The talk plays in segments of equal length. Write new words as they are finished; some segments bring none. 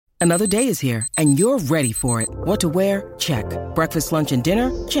Another day is here, and you're ready for it. What to wear? Check. Breakfast, lunch, and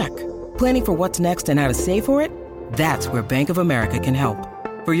dinner? Check. Planning for what's next and how to save for it? That's where Bank of America can help.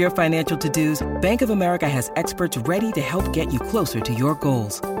 For your financial to-dos, Bank of America has experts ready to help get you closer to your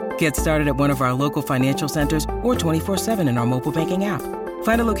goals. Get started at one of our local financial centers or 24/7 in our mobile banking app.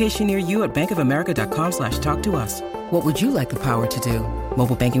 Find a location near you at bankofamerica.com/talktous. What would you like the power to do?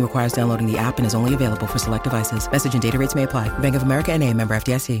 Mobile banking requires downloading the app and is only available for select devices. Message and data rates may apply. Bank of America N.A., member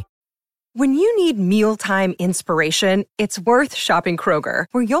FDIC. When you need mealtime inspiration, it's worth shopping Kroger,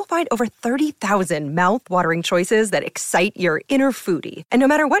 where you'll find over 30,000 mouth-watering choices that excite your inner foodie. And no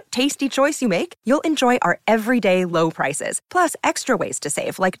matter what tasty choice you make, you'll enjoy our everyday low prices, plus extra ways to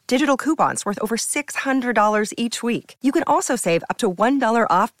save, like digital coupons worth over $600 each week. You can also save up to $1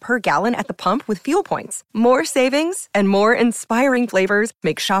 off per gallon at the pump with fuel points. More savings and more inspiring flavors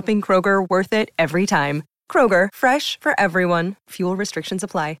make shopping Kroger worth it every time. Kroger, fresh for everyone. Fuel restrictions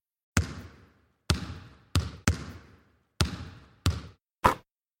apply.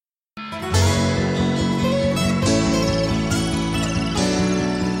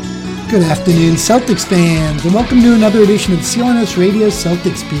 Good afternoon, Celtics fans, and welcome to another edition of CLNS Radio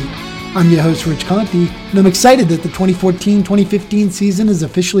Celtics Beat. I'm your host, Rich Conte, and I'm excited that the 2014-2015 season is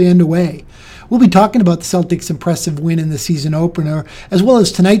officially underway. We'll be talking about the Celtics' impressive win in the season opener, as well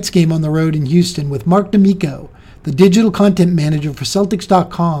as tonight's game on the road in Houston with Marc D'Amico, the digital content manager for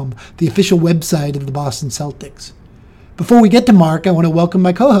Celtics.com, the official website of the Boston Celtics. Before we get to Marc, I want to welcome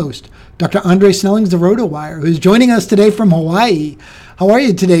my co-host, Dr. Andre Snellings, the RotoWire, who's joining us today from Hawaii. How are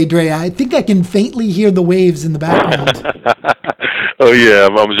you today, Dre? I think I can faintly hear the waves in the background. Oh, yeah.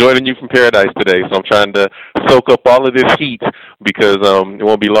 I'm joining you from paradise today, so I'm trying to soak up all of this heat because it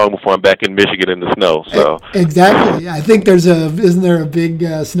won't be long before I'm back in Michigan in the snow. So Exactly. I think isn't there a big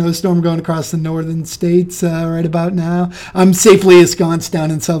snowstorm going across the northern states right about now? I'm safely ensconced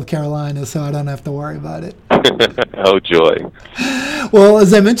down in South Carolina, so I don't have to worry about it. Oh, joy. Well,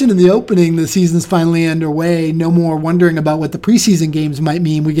 as I mentioned in the opening, the season's finally underway. No more wondering about what the preseason games might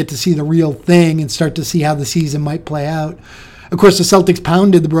mean. We get to see the real thing and start to see how the season might play out. Of course, the Celtics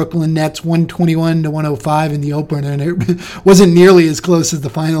pounded the Brooklyn Nets 121-105 in the opener, and it wasn't nearly as close as the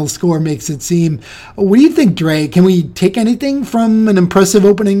final score makes it seem. What do you think, Dre? Can we take anything from an impressive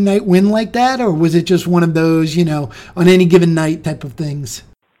opening night win like that, or was it just one of those, on any given night type of things?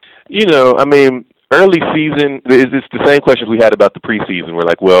 Early season, it's the same questions we had about the preseason. We're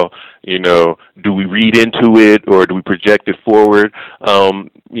like, do we read into it or do we project it forward?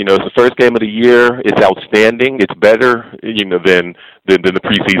 It's the first game of the year. It's outstanding. It's better, than the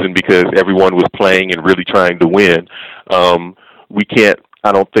preseason because everyone was playing and really trying to win. We can't,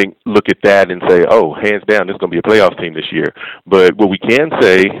 I don't think, look at that and say, oh, hands down, this is going to be a playoff team this year. But what we can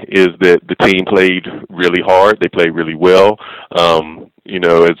say is that the team played really hard. They played really well.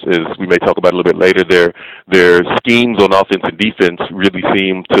 As we may talk about a little bit later, their schemes on offense and defense really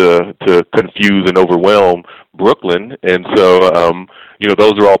seem to confuse and overwhelm Brooklyn. And so,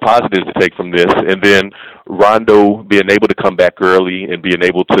 those are all positives to take from this. And then Rondo being able to come back early and being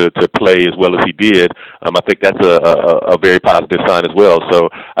able to play as well as he did, I think that's a very positive sign as well. So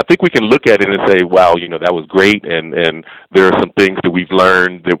I think we can look at it and say, wow, that was great. And there are some things that we've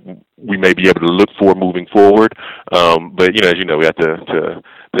learned that we may be able to look for moving forward. But, as you know, we have to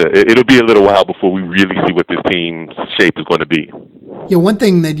it'll be a little while before we really see what this team's shape is going to be. Yeah, one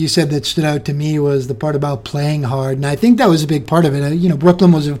thing that you said that stood out to me was the part about playing hard, and I think that was a big part of it.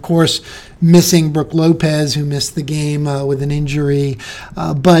 Brooklyn was, of course, missing Brook Lopez, who missed the game with an injury.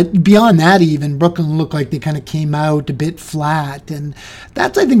 But beyond that even, Brooklyn looked like they kind of came out a bit flat. And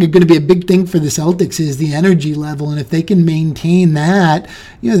that's, I think, going to be a big thing for the Celtics is the energy level. And if they can maintain that,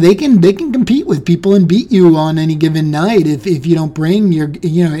 they can compete with people and beat you on any given night if you don't bring your,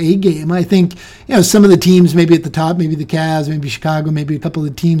 A game. I think, some of the teams maybe at the top, maybe the Cavs, maybe Chicago, maybe a couple of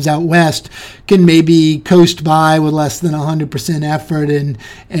the teams out west can maybe coast by with less than 100% effort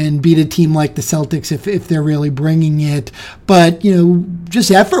and beat a team like the Celtics if they're really bringing it. But, just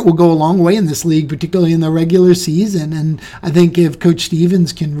effort will go a long way in this league, particularly in the regular season. And I think if Coach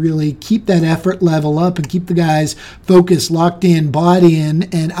Stevens can really keep that effort level up and keep the guys focused, locked in, bought in,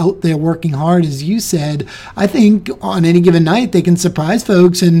 and out there working hard, as you said, I think on any given night they can surprise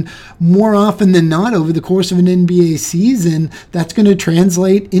folks. And more often than not, over the course of an NBA season, that's going to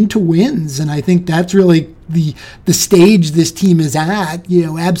translate into wins. And I think that's really the stage this team is at,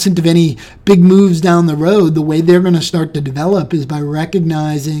 absent of any big moves down the road, the way they're going to start to develop is by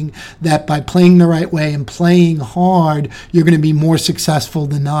recognizing that by playing the right way and playing hard, you're going to be more successful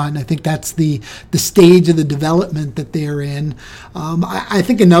than not. And I think that's the stage of the development that they're in. I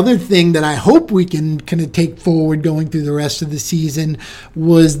think another thing that I hope we can kind of take forward going through the rest of the season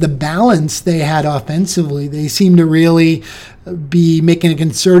was the balance they had offensively. They seem to really be making a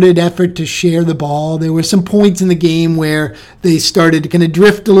concerted effort to share the ball. There were some points in the game where they started to kind of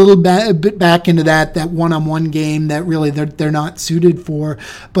drift a little bit back into that one-on-one game that really they're not suited for.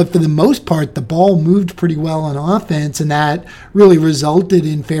 But for the most part, the ball moved pretty well on offense, and that really resulted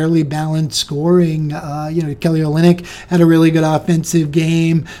in fairly balanced scoring. Kelly Olynyk had a really good offensive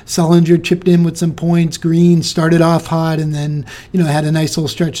game. Sullinger chipped in with some points. Green started off hot and then, had a nice little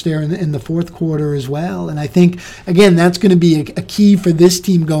stretch there in the fourth quarter as well. And I think, again, that's going to be a key for this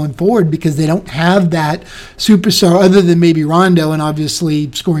team going forward because they don't have that superstar other than maybe Rondo, and obviously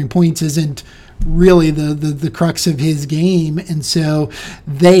scoring points isn't really the crux of his game. And so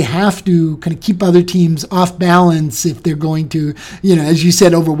they have to kind of keep other teams off balance if they're going to, as you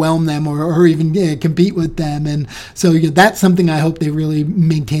said, overwhelm them or even compete with them. And so that's something I hope they really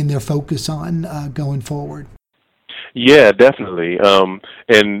maintain their focus on going forward. Yeah, definitely.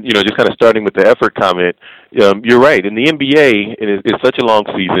 And, just kind of starting with the effort comment, you're right. In the NBA, it's such a long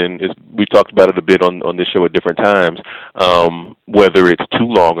season. We've talked about it a bit on this show at different times, whether it's too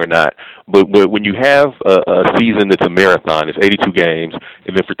long or not. But when you have a season that's a marathon, it's 82 games,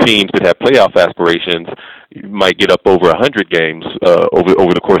 and then for teams that have playoff aspirations, you might get up over 100 games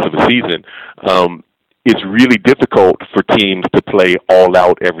over the course of a season. It's really difficult for teams to play all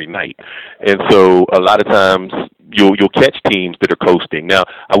out every night. And so a lot of times you'll catch teams that are coasting. Now,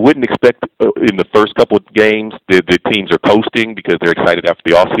 I wouldn't expect in the first couple of games that the teams are coasting because they're excited after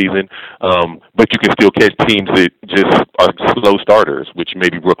the off season. But you can still catch teams that just are slow starters, which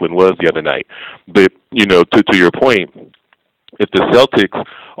maybe Brooklyn was the other night. But, to your point, if the Celtics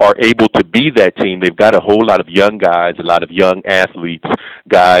are able to be that team, they've got a whole lot of young guys, a lot of young athletes,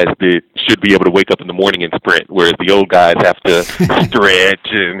 guys that should be able to wake up in the morning and sprint, whereas the old guys have to stretch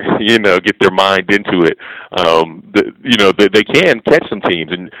and, get their mind into it. They can catch some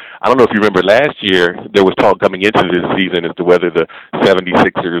teams. And I don't know if you remember last year, there was talk coming into this season as to whether the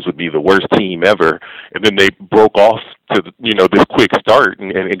 76ers would be the worst team ever. And then they broke off to, this quick start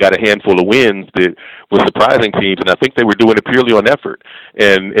and got a handful of wins that was surprising teams. And I think they were doing it purely on effort.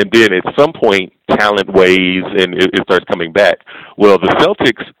 And then at some point, talent weighs and it starts coming back. Well, the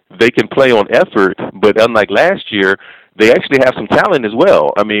Celtics, they can play on effort, but unlike last year, they actually have some talent as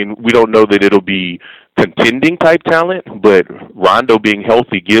well. I mean, we don't know that it'll be contending type talent, but Rondo being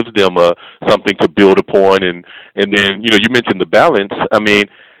healthy gives them something to build upon. And then, you mentioned the balance. I mean,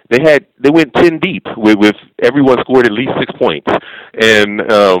 they went 10 deep with everyone scored at least 6 points. And,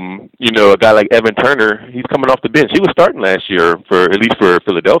 a guy like Evan Turner, he's coming off the bench. He was starting last year at least for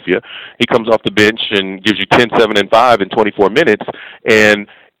Philadelphia. He comes off the bench and gives you 10, 7, and 5 in 24 minutes. And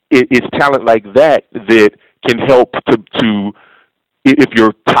it's talent like that can help to if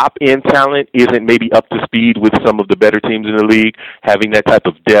your top-end talent isn't maybe up to speed with some of the better teams in the league, having that type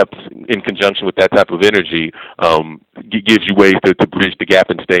of depth in conjunction with that type of energy gives you ways to bridge the gap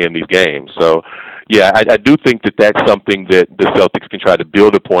and stay in these games. So, yeah, I do think that that's something that the Celtics can try to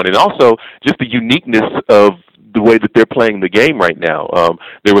build upon. And also just the uniqueness of the way that they're playing the game right now.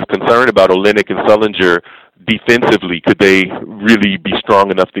 There was concern about Olynyk and Sullinger defensively. Could they really be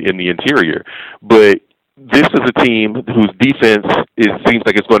strong enough in the interior? But this is a team whose defense seems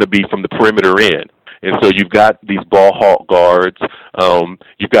like it's going to be from the perimeter in. And so you've got these ball hawk guards.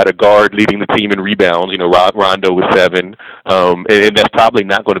 You've got a guard leading the team in rebounds. Rondo with 7. And that's probably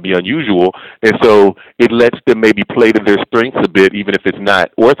not going to be unusual. And so it lets them maybe play to their strengths a bit, even if it's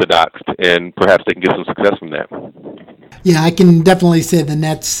not orthodox, and perhaps they can get some success from that. Yeah, I can definitely say the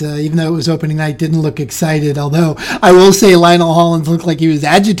Nets, even though it was opening night, didn't look excited. Although I will say Lionel Hollins looked like he was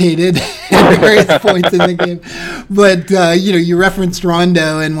agitated at various points in the game. But, you referenced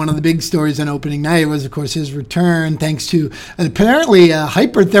Rondo, and one of the big stories on opening night was, of course, his return, thanks to apparently a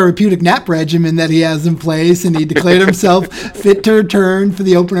hyper-therapeutic nap regimen that he has in place. And he declared himself fit to return for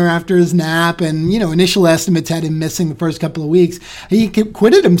the opener after his nap. And, initial estimates had him missing the first couple of weeks. He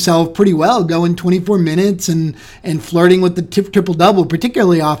acquitted himself pretty well, going 24 minutes and flirting with the triple-double,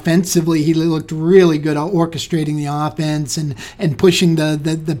 particularly offensively. He looked really good at orchestrating the offense and pushing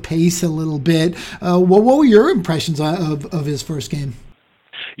the pace a little bit. What were your impressions of his first game?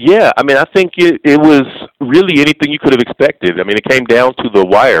 Yeah, I mean, I think it was really anything you could have expected. I mean, it came down to the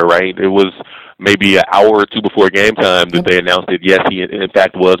wire, right? It was maybe an hour or two before game time that they announced that, yes, he in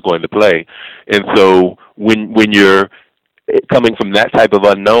fact was going to play. And so when you're coming from that type of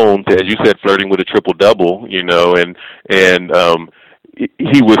unknown to, as you said, flirting with a triple-double, and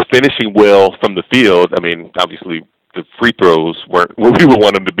he was finishing well from the field. I mean, obviously the free throws weren't what we would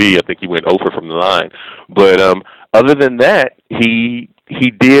want him to be. I think he went over from the line. But other than that, he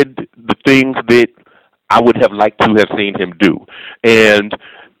did the things that I would have liked to have seen him do. And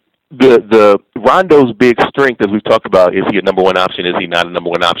the Rondo's big strength, as we've talked about, is he a number one option? Is he not a number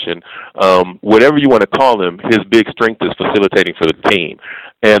one option? Whatever you want to call him, his big strength is facilitating for the team.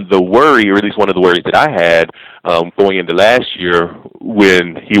 And the worry, or at least one of the worries that I had going into last year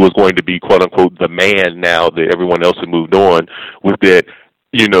when he was going to be, quote unquote, the man now that everyone else had moved on, was that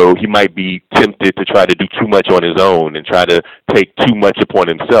he might be tempted to try to do too much on his own and try to take too much upon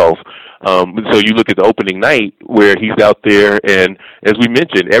himself. So you look at the opening night where he's out there, and as we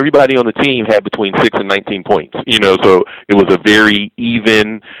mentioned, everybody on the team had between 6 and 19 points. So it was a very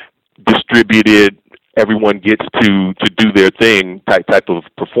even, distributed, everyone gets to do their thing type of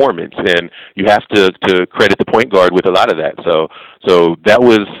performance, and you have to credit the point guard with a lot of that. So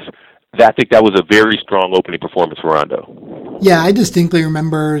I think that was a very strong opening performance for Rondo. Yeah, I distinctly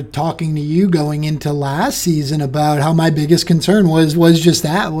remember talking to you going into last season about how my biggest concern was just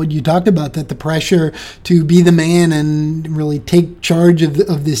that, what you talked about, that the pressure to be the man and really take charge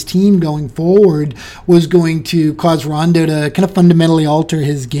of this team going forward was going to cause Rondo to kind of fundamentally alter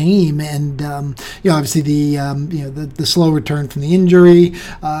his game. And, obviously the slow return from the injury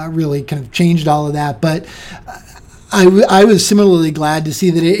really kind of changed all of that. But I was similarly glad to see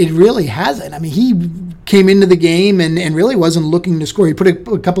that it really hasn't. I mean, he came into the game and really wasn't looking to score. He put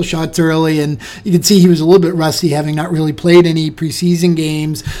a couple shots early, and you could see he was a little bit rusty, having not really played any preseason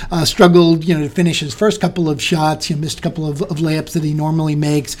games. Struggled, to finish his first couple of shots. Missed a couple of layups that he normally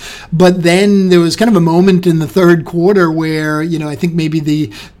makes. But then there was kind of a moment in the third quarter where, I think maybe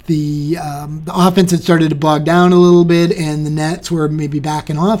the offense had started to bog down a little bit, and the Nets were maybe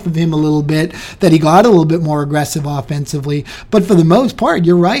backing off of him a little bit, that he got a little bit more aggressive offensively. But for the most part,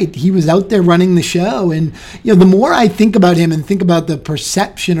 you're right. He was out there running the show. And, the more I think about him and think about the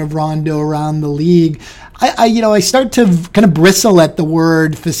perception of Rondo around the league, I start to kind of bristle at the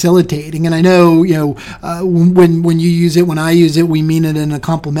word facilitating. And I know, when you use it, when I use it, we mean it in a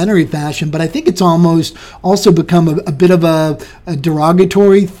complimentary fashion. But I think it's almost also become a bit of a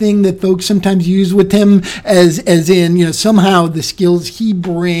derogatory thing that folks sometimes use with him, as in, somehow the skills he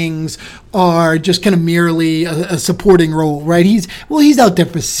brings are just kind of merely a supporting role, right? He's out there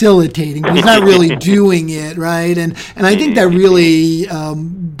facilitating, but he's not really doing it, right? And I think that really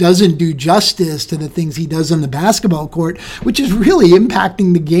doesn't do justice to the things he does on the basketball court, which is really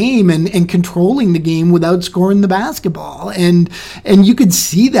impacting the game and controlling the game without scoring the basketball. And you could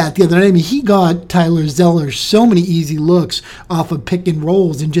see that the other night. I mean, he got Tyler Zeller so many easy looks off of pick and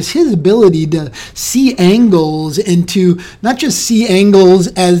rolls, and just his ability to see angles and to not just see angles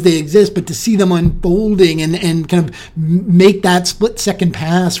as they exist, but to see them unfolding and kind of make that split-second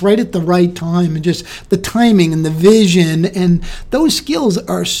pass right at the right time, and just the timing and the vision. And those skills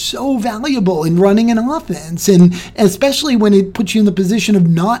are so valuable in running an offense, and especially when it puts you in the position of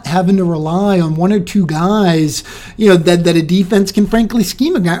not having to rely on one or two guys, that a defense can frankly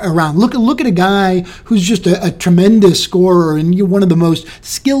scheme around. Look at a guy who's just a tremendous scorer, and you're one of the most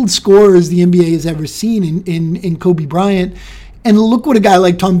skilled scorers the NBA has ever seen in Kobe Bryant. And look what a guy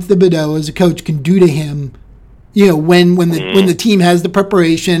like Tom Thibodeau as a coach can do to him, when the team has the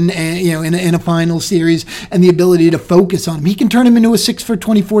preparation and, in a final series and the ability to focus on him. He can turn him into a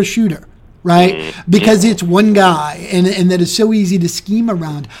 6-for-24 shooter, right? Because it's one guy, and that is so easy to scheme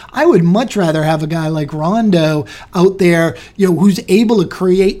around. I would much rather have a guy like Rondo out there, who's able to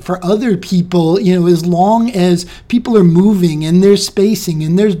create for other people, as long as people are moving and there's spacing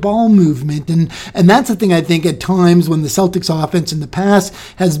and there's ball movement. And that's the thing I think at times when the Celtics offense in the past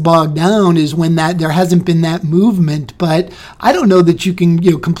has bogged down, is when there hasn't been that movement. But I don't know that you can,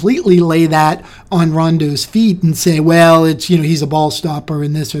 completely lay that on Rondo's feet and say, well, it's, he's a ball stopper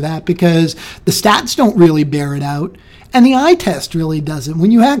and this or that, because the stats don't really bear it out. And the eye test really doesn't.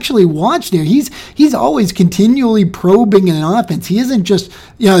 When you actually watch there, he's always continually probing in an offense. He isn't just,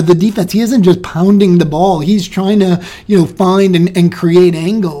 the defense, he isn't just pounding the ball. He's trying to, find and create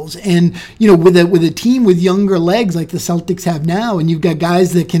angles. And, with a team with younger legs like the Celtics have now, and you've got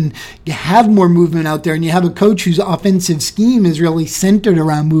guys that can have more movement out there, and you have a coach whose offensive scheme is really centered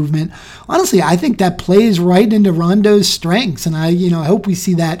around movement. Honestly, I think that plays right into Rondo's strengths. And I hope we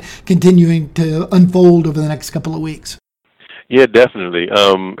see that continuing to unfold over the next couple of weeks. Yeah, definitely.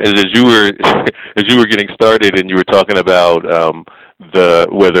 As you were getting started and you were talking about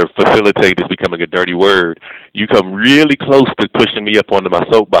whether facilitate is becoming a dirty word, you come really close to pushing me up onto my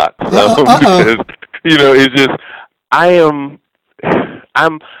soapbox. It's just I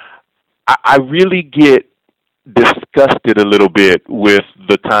really get disgusted a little bit with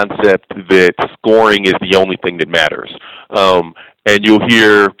the concept that scoring is the only thing that matters. And you'll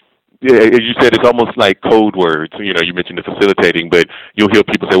hear, as you said, it's almost like code words. You mentioned the facilitating, but you'll hear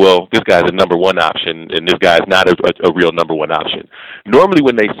people say, well, this guy's a number one option, and this guy's not a real number one option. Normally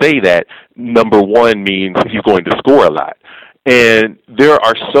when they say that, number one means he's going to score a lot. And there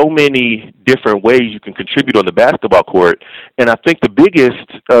are so many different ways you can contribute on the basketball court. And I think the biggest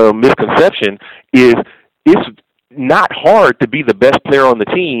misconception is it's not hard to be the best player on the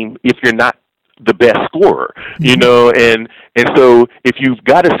team if you're not the best scorer, and so if you've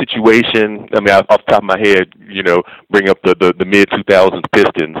got a situation, I mean, off the top of my head, bring up the mid-2000s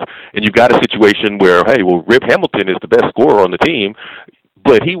Pistons, and you've got a situation where, hey, well, Rip Hamilton is the best scorer on the team,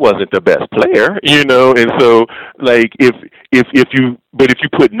 but he wasn't the best player, and so, like, if you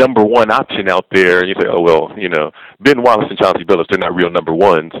put number one option out there and you say, oh, well, Ben Wallace and Chauncey Billups, they're not real number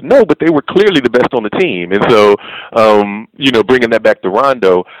ones. No, but they were clearly the best on the team. And so, bringing that back to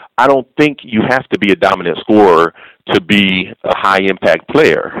Rondo, I don't think you have to be a dominant scorer to be a high-impact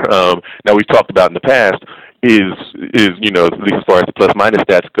player. Now, we've talked about in the past, is at least as far as the plus-minus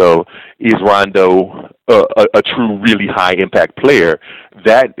stats go, is Rondo a true, really high-impact player?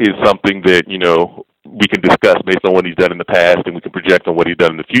 That is something that, we can discuss based on what he's done in the past, and we can project on what he's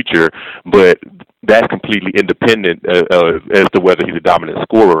done in the future, but that's completely independent as to whether he's a dominant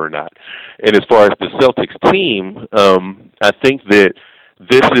scorer or not. And as far as the Celtics team, I think that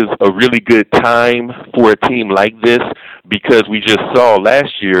this is a really good time for a team like this because we just saw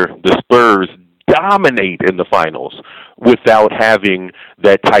last year the Spurs dominate in the finals without having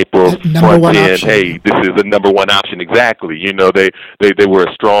that type of front end. Hey, this is a number one option. Exactly. They were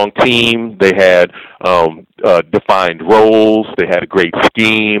a strong team. They had defined roles. They had a great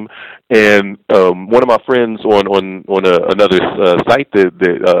scheme. And one of my friends on another site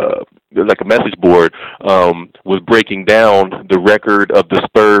that like a message board was breaking down the record of the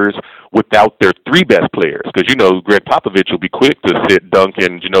Spurs without their three best players, because Greg Popovich will be quick to sit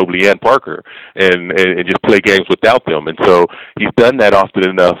Duncan, Ginobili, and Parker, and just play games without them. And so he's done that often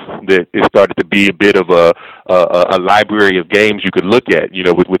enough that it started to be a bit of a library of games you could look at,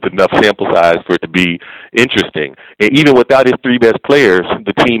 with enough sample size for it to be interesting. And even without his three best players,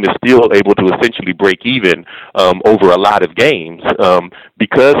 the team is still able to essentially break even over a lot of games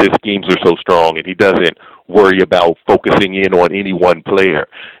because his schemes are so strong, and he doesn't worry about focusing in on any one player.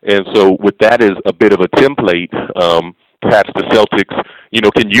 And so with that as a bit of a template, perhaps the Celtics,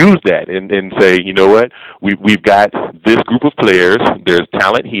 can use that and say, you know what, we've got this group of players, there's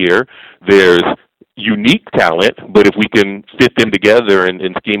talent here, there's unique talent, but if we can fit them together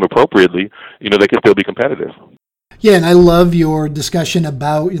and scheme appropriately, they can still be competitive. Yeah, and I love your discussion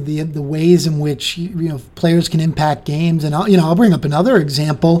about the ways in which players can impact games. And I'll bring up another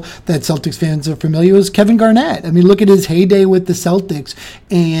example that Celtics fans are familiar with, Kevin Garnett. I mean, look at his heyday with the Celtics,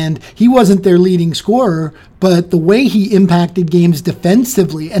 and he wasn't their leading scorer, but the way he impacted games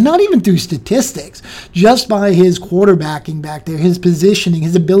defensively, and not even through statistics, just by his quarterbacking back there, his positioning,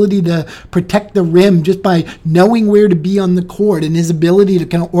 his ability to protect the rim just by knowing where to be on the court, and his ability to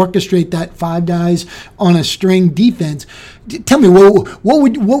kind of orchestrate that five guys on a string defense. Tell me, what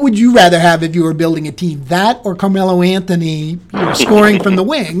would you rather have if you were building a team? That or Carmelo Anthony scoring from the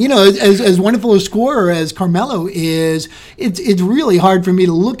wing? As wonderful a scorer as Carmelo is, it's really hard for me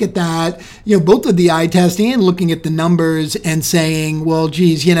to look at that, both with the eye test and looking at the numbers and saying, well,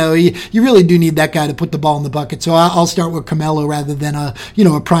 geez, you really do need that guy to put the ball in the bucket. So I'll start with Carmelo rather than a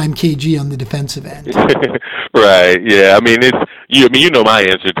prime KG on the defensive end. Right. Yeah. I mean, my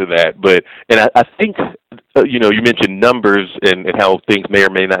answer to that, but I think. You mentioned numbers and how things may or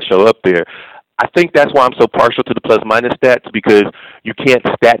may not show up there. I think that's why I'm so partial to the plus-minus stats, because you can't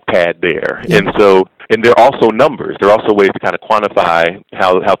stat pad there. Yeah. And they're also numbers. They're also ways to kind of quantify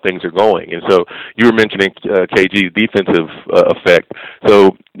how things are going. And so you were mentioning KG's defensive effect.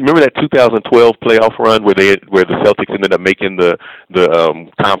 So remember that 2012 playoff run where the Celtics ended up making the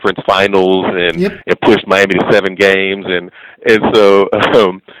conference finals and pushed Miami to 7 games. And so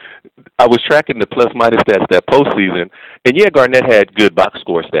I was tracking the plus-minus stats that postseason, and Garnett had good box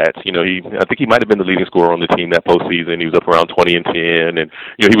score stats. I think he might have been the leading scorer on the team that postseason. He was up around 20 and 10, and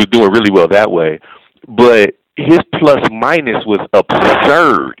he was doing really well that way. But his plus-minus was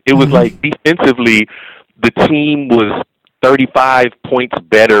absurd. It was like defensively, the team was 35 points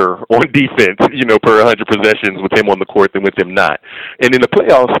better on defense, per 100 possessions with him on the court than with him not. And in the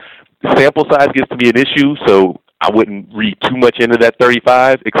playoffs, sample size gets to be an issue, so I wouldn't read too much into that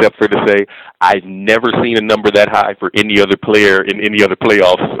 35, except for to say I've never seen a number that high for any other player in any other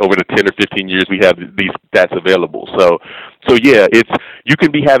playoffs over the 10 or 15 years we have these stats available. So yeah, you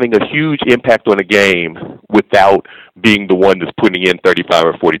can be having a huge impact on a game without being the one that's putting in 35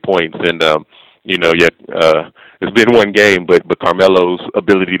 or 40 points. And it's been one game, but Carmelo's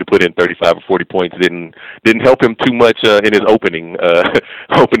ability to put in 35 or 40 points didn't help him too much in his opening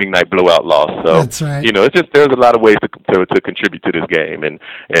night blowout loss. So that's right. It's just there's a lot of ways to contribute to this game, and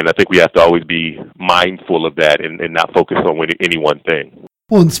I think we have to always be mindful of that and not focus on any one thing.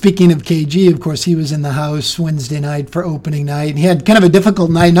 Well, and speaking of KG, of course, he was in the house Wednesday night for opening night. And he had kind of a difficult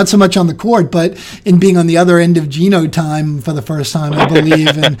night, not so much on the court, but in being on the other end of Geno time for the first time, I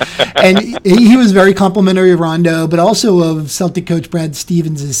believe. and he was very complimentary of Rondo, but also of Celtic coach Brad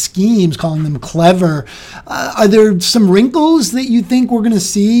Stevens' schemes, calling them clever. Are there some wrinkles that you think we're going to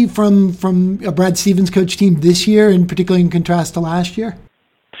see from a Brad Stevens coach team this year, and particularly in contrast to last year?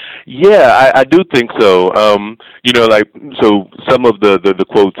 Yeah, I do think so. So some of the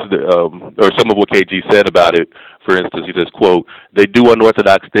quotes, or some of what KG said about it, for instance, he says, quote, "They do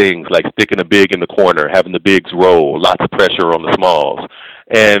unorthodox things like sticking a big in the corner, having the bigs roll, lots of pressure on the smalls."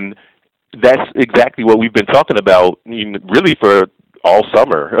 And that's exactly what we've been talking about, really for all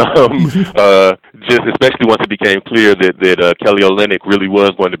summer, just especially once it became clear that Kelly Olynyk really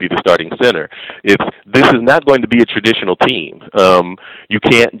was going to be the starting center. This is not going to be a traditional team. You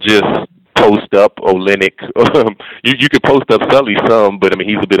can't just post up Olynyk. You could post up Sully some, but I mean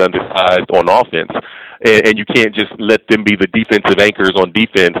he's a bit undersized on offense. And you can't just let them be the defensive anchors on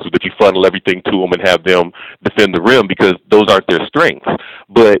defense so that you funnel everything to them and have them defend the rim, because those aren't their strengths.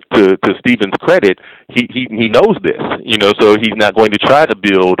 But to Stevens' credit, he knows this, so he's not going to try to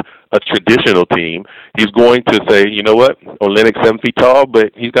build a traditional team. He's going to say, you know what, Olynyk's 7 feet tall,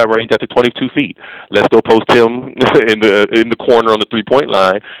 but he's got range out to 22 feet. Let's go post him in the corner on the 3-point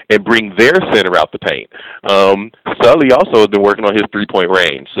line and bring their center out the paint. Sully also has been working on his 3-point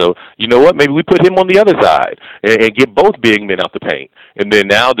range. So, you know what, maybe we put him on the other side and get both big men out the paint. And then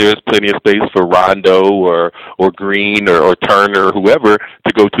now there's plenty of space for Rondo or Green or Turner or whoever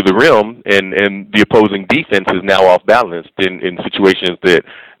to go to the rim, and the opposing defense is now off balance in situations that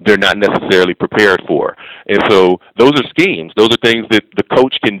they're not necessarily prepared for. And so those are schemes. Those are things that the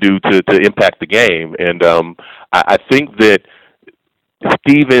coach can do to impact the game. And I think that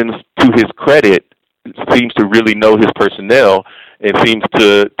Stevens, to his credit, seems to really know his personnel and seems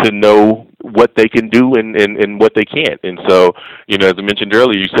to know what they can do and what they can't. And so, as I mentioned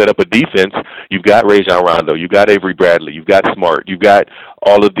earlier, you set up a defense. You've got Rajon Rondo. You've got Avery Bradley. You've got Smart. You've got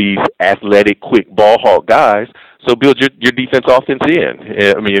all of these athletic, quick ball hawk guys. So build your defense offense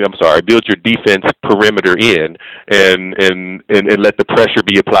build your defense perimeter in and let the pressure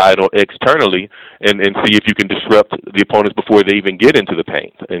be applied on externally and see if you can disrupt the opponents before they even get into the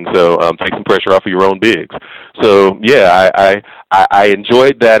paint. And so take some pressure off of your own bigs. So, yeah, I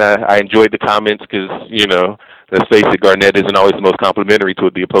enjoyed that. I enjoyed the comments because, let's face it, Garnett isn't always the most complimentary to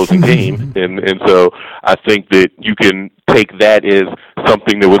the opposing team. And so I think that you can take that as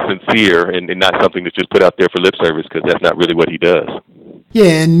something that was sincere and not something that's just put out there for lip service, because that's not really what he does.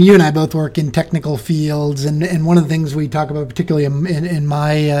 Yeah, and you and I both work in technical fields, and one of the things we talk about, particularly in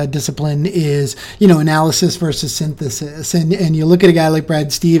my discipline, is analysis versus synthesis. And you look at a guy like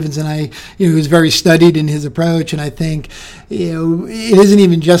Brad Stevens, and who's very studied in his approach, and I think it isn't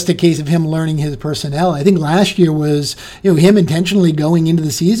even just a case of him learning his personnel. I think last year was him intentionally going into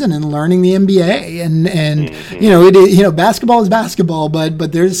the season and learning the NBA, and basketball is basketball,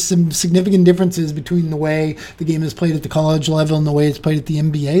 but there's some significant differences between the way the game is played at the college level and the way it's played at the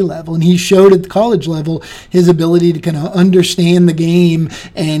NBA level. And he showed at the college level his ability to kind of understand the game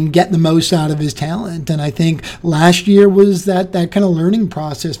and get the most out of his talent. And I think last year was that kind of learning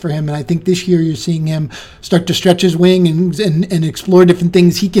process for him. And I think this year you're seeing him start to stretch his wing and explore different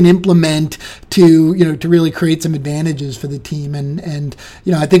things he can implement to really create some advantages for the team. And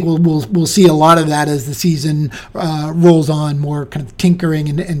I think we'll see a lot of that as the season rolls on, more kind of tinkering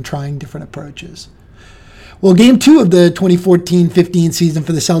and trying different approaches. Well, Game 2 of the 2014-15 season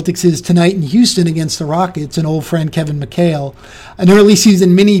for the Celtics is tonight in Houston against the Rockets and old friend Kevin McHale. An early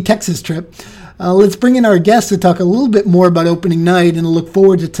season mini Texas trip. Let's bring in our guest to talk a little bit more about opening night and look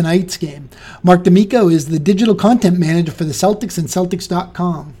forward to tonight's game. Marc D'Amico is the digital content manager for the Celtics and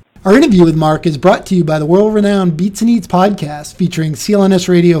Celtics.com. Our interview with Marc is brought to you by the world-renowned Beats and Eats podcast, featuring CLNS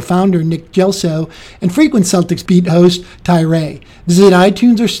Radio founder Nick Gelso and frequent Celtics beat host Ty Ray. Visit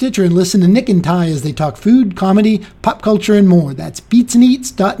iTunes or Stitcher and listen to Nick and Ty as they talk food, comedy, pop culture, and more. That's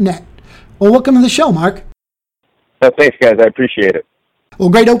beatsandeats.net. Well, welcome to the show, Marc. Thanks, guys. I appreciate it. Well,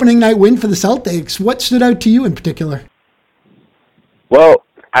 great opening night win for the Celtics. What stood out to you in particular? Well,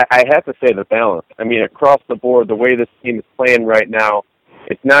 I have to say the balance. I mean, across the board, the way this team is playing right now,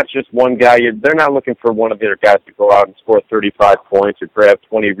 it's not just one guy. They're not looking for one of their guys to go out and score 35 points or grab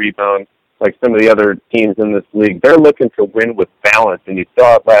 20 rebounds like some of the other teams in this league. They're looking to win with balance, and you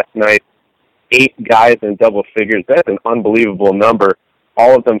saw it last night. 8 guys in double figures. That's an unbelievable number.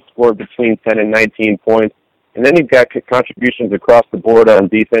 All of them scored between 10 and 19 points. And then you've got contributions across the board on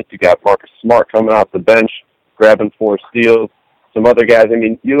defense. You got Marc coming off the bench, grabbing 4 steals. Some other guys, I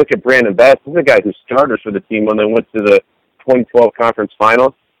mean, you look at Brandon Bass, he's a guy who's starters for the team when they went to the 2012 conference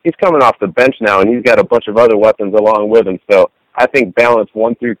finals. He's coming off the bench now, and he's got a bunch of other weapons along with him. So I think balance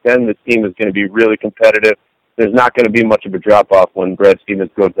 1 through 10, this team is going to be really competitive. There's not going to be much of a drop-off when Brad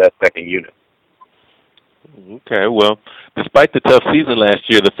Stevens goes to that second unit. Okay, well, despite the tough season last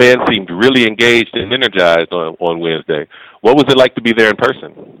year, the fans seemed really engaged and energized on Wednesday. What was it like to be there in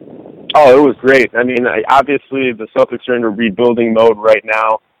person? Oh, it was great. I mean, obviously the Celtics are in a rebuilding mode right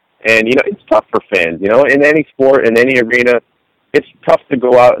now, and, it's tough for fans. In any sport, in any arena, it's tough to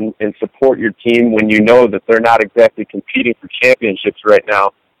go out and support your team when you know that they're not exactly competing for championships right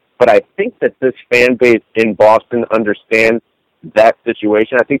now. But I think that this fan base in Boston understands that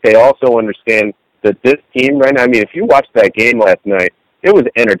situation. I think they also understand that this team right now, I mean, if you watched that game last night, it was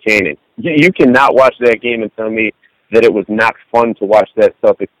entertaining. You cannot watch that game and tell me that it was not fun to watch that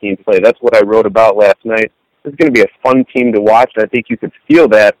Celtics team play. That's what I wrote about last night. It's going to be a fun team to watch, and I think you could feel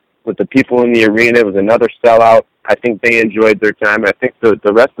that with the people in the arena. It was another sellout. I think they enjoyed their time. I think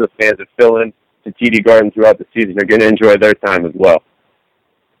the rest of the fans that fill in to TD Garden throughout the season are going to enjoy their time as well.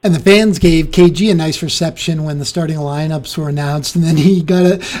 And the fans gave KG a nice reception when the starting lineups were announced, and then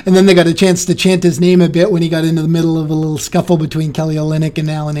they got a chance to chant his name a bit when he got into the middle of a little scuffle between Kelly Olynyk and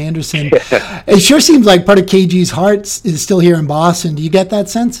Allen Anderson. It sure seems like part of KG's heart is still here in Boston. Do you get that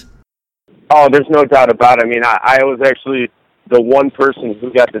sense? Oh, there's no doubt about it. I mean, I was actually the one person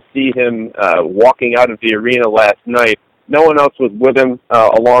who got to see him walking out of the arena last night. No one else was with him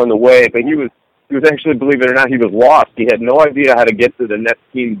along the way, but he was actually, believe it or not, he was lost. He had no idea how to get to the Nets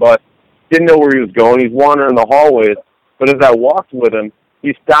team bus. Didn't know where he was going. He's wandering the hallways. But as I walked with him,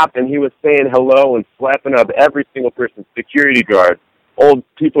 he stopped and he was saying hello and slapping up every single person, security guards, old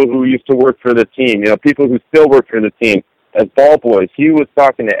people who used to work for the team, people who still work for the team as ball boys. He was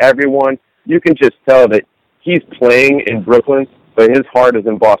talking to everyone. You can just tell that he's playing in Brooklyn, but his heart is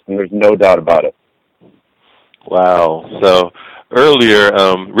in Boston. There's no doubt about it. Wow. So earlier,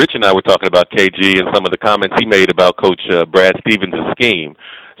 Rich and I were talking about KG and some of the comments he made about Coach Brad Stevens' scheme.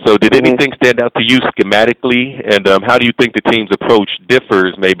 So did anything stand out to you schematically, and how do you think the team's approach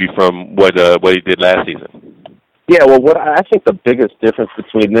differs maybe from what he did last season? Yeah, well, what I think the biggest difference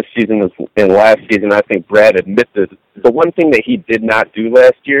between this season and last season, I think Brad admits this, the one thing that he did not do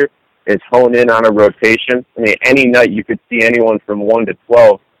last year is hone in on a rotation. I mean, any night you could see anyone from 1 to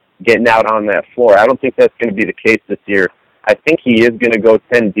 12 getting out on that floor. I don't think that's going to be the case this year. I think he is going to go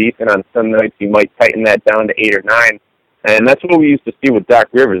 10 deep, and on some nights he might tighten that down to 8 or 9. And that's what we used to see with Doc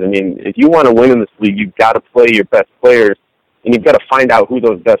Rivers. I mean, if you want to win in this league, you've got to play your best players, and you've got to find out who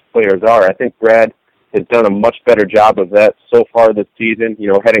those best players are. I think Brad has done a much better job of that so far this season,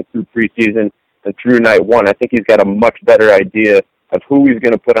 heading through preseason and through night one. I think he's got a much better idea of who he's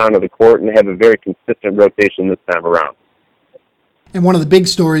going to put onto the court and have a very consistent rotation this time around. And one of the big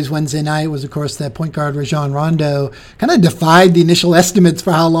stories Wednesday night was, of course, that point guard Rajon Rondo kind of defied the initial estimates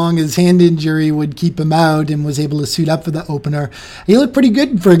for how long his hand injury would keep him out and was able to suit up for the opener. He looked pretty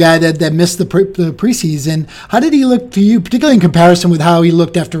good for a guy that missed the preseason. How did he look to you, particularly in comparison with how he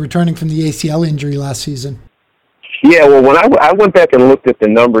looked after returning from the ACL injury last season? Yeah, well, when I went back and looked at the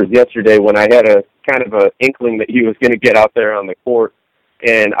numbers yesterday when I had a kind of a inkling that he was going to get out there on the court,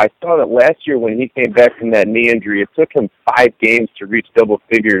 and I saw that last year when he came back from that knee injury, it took him 5 games to reach double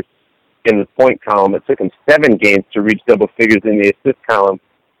figures in the point column. It took him 7 games to reach double figures in the assist column.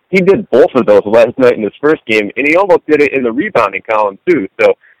 He did both of those last night in his first game, and he almost did it in the rebounding column too.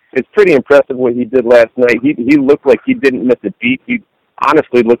 So it's pretty impressive what he did last night. He looked like he didn't miss a beat. He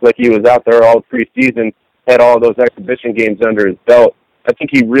honestly looked like he was out there all preseason, had all those exhibition games under his belt. I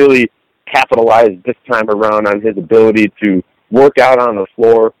think he really capitalized this time around on his ability to work out on the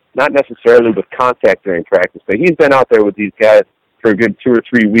floor, not necessarily with contact during practice, but he's been out there with these guys for a good 2 or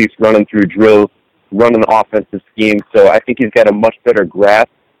 3 weeks running through drills, running the offensive scheme. So I think he's got a much better grasp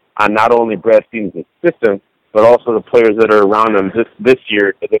on not only Brad Stevens' system, but also the players that are around him this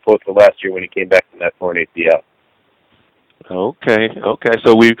year as opposed to last year when he came back from that torn ACL. Okay.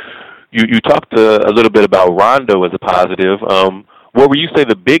 So you talked a little bit about Rondo as a positive. What would you say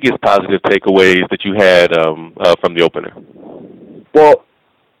the biggest positive takeaways that you had from the opener? Well,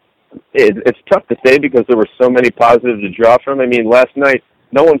 it's tough to say because there were so many positives to draw from. I mean, last night,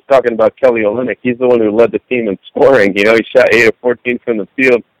 no one's talking about Kelly Olynyk. He's the one who led the team in scoring. You know, he shot 8 of 14 from the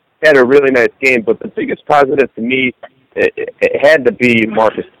field. Had a really nice game, but the biggest positive to me, it had to be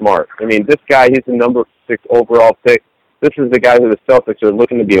Marcus Smart. I mean, this guy, he's the number 6 overall pick. This is the guy who the Celtics are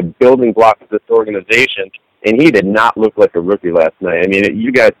looking to be a building block of this organization, and he did not look like a rookie last night. I mean,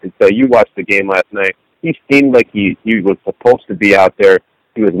 you guys could tell, you watched the game last night. He seemed like he was supposed to be out there.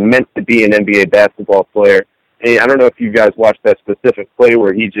 He was meant to be an NBA basketball player. And I don't know if you guys watched that specific play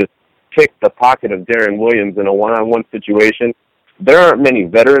where he just picked the pocket of Darren Williams in a one-on-one situation. There aren't many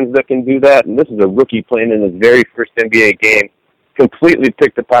veterans that can do that, and this is a rookie playing in his very first NBA game. Completely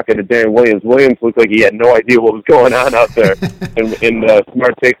picked the pocket of Darren Williams. Williams looked like he had no idea what was going on out there, and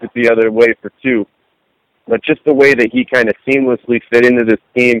Smart takes it the other way for 2. But just the way that he kind of seamlessly fit into this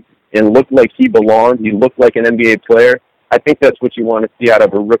team and looked like he belonged, he looked like an NBA player. I think that's what you want to see out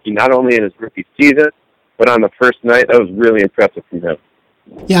of a rookie, not only in his rookie season, but on the first night. That was really impressive from him.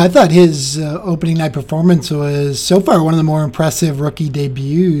 Yeah, I thought his opening night performance was so far one of the more impressive rookie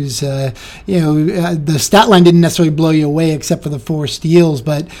debuts. The stat line didn't necessarily blow you away except for the 4 steals,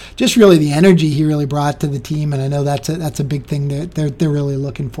 but just really the energy he really brought to the team, and I know that's a big thing that they're really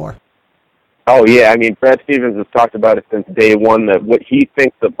looking for. Oh, yeah. I mean, Brad Stevens has talked about it since day one, that what he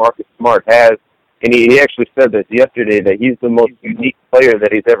thinks that Marcus Smart has, and he actually said this yesterday, that he's the most unique player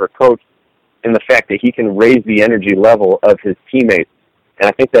that he's ever coached in the fact that he can raise the energy level of his teammates. And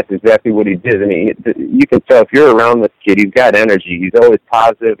I think that's exactly what he did. I mean, you can tell if you're around this kid, he's got energy. He's always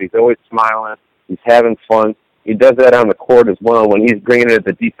positive. He's always smiling. He's having fun. He does that on the court as well. When he's bringing it at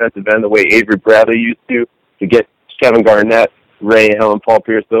the defensive end the way Avery Bradley used to get Kevin Garnett, Ray Allen, Paul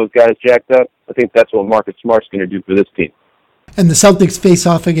Pierce, those guys jacked up, I think that's what Marcus Smart's going to do for this team. And the Celtics face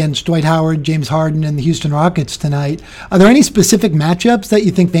off against Dwight Howard, James Harden, and the Houston Rockets tonight. Are there any specific matchups that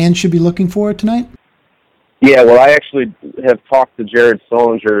you think fans should be looking for tonight? Yeah, well, I actually have talked to Jared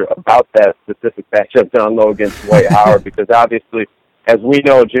Solinger about that specific matchup down low against Dwight Howard because obviously, as we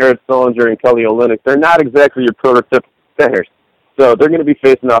know, Jared Solinger and Kelly Olynyk, they're not exactly your prototypical centers. So they're going to be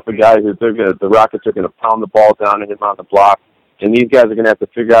facing off a guy who the Rockets are going to pound the ball down at him on the block, and these guys are going to have to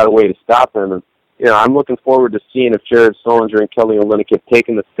figure out a way to stop him. And I'm looking forward to seeing if Jared Solinger and Kelly Olynyk have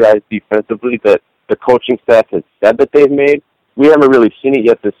taken the strides defensively that the coaching staff has said that they've made. We haven't really seen it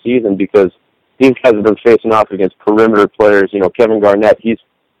yet this season because these guys have been facing off against perimeter players. Kevin Garnett, he's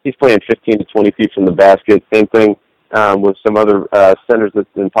playing 15 to 20 feet from the basket. Same thing with some other centers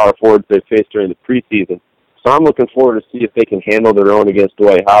and power forwards they faced during the preseason. So I'm looking forward to see if they can handle their own against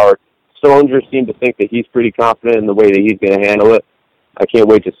Dwight Howard. Solinger seemed to think that he's pretty confident in the way that he's going to handle it. I can't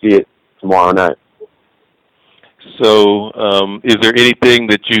wait to see it tomorrow night. So is there anything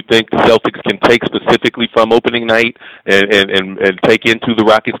that you think the Celtics can take specifically from opening night and take into the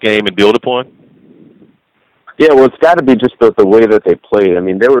Rockets game and build upon? Yeah, well, it's got to be just the way that they played. I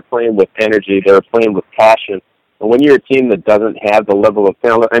mean, they were playing with energy. They were playing with passion. And when you're a team that doesn't have the level of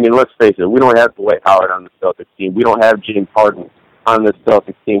talent, I mean, let's face it, we don't have Dwight Howard on the Celtics team. We don't have James Harden on this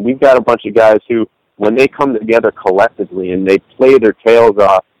Celtics team. We've got a bunch of guys who, when they come together collectively and they play their tails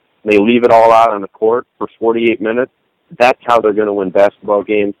off, and they leave it all out on the court for 48 minutes, that's how they're going to win basketball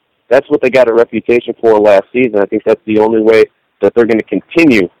games. That's what they got a reputation for last season. I think that's the only way that they're going to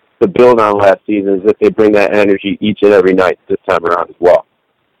continue to build on last season is if they bring that energy each and every night this time around as well.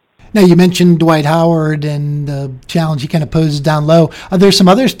 Now, you mentioned Dwight Howard and the challenge he kind of poses down low. Are there some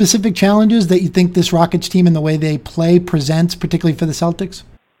other specific challenges that you think this Rockets team and the way they play presents, particularly for the Celtics?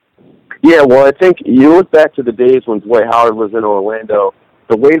 Yeah, well, I think you look back to the days when Dwight Howard was in Orlando,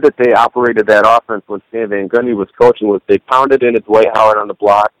 the way that they operated that offense when Stan Van Gundy was coaching was they pounded into Dwight Howard on the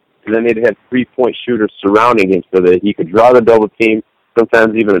block, and then they'd have three-point shooters surrounding him so that he could draw the double team,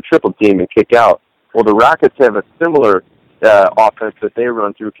 sometimes even a triple team, and kick out. Well, the Rockets have a similar offense that they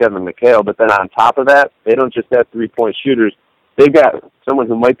run through Kevin McHale, but then on top of that, they don't just have three-point shooters. They've got someone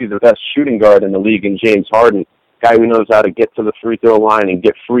who might be the best shooting guard in the league in James Harden, guy who knows how to get to the free throw line and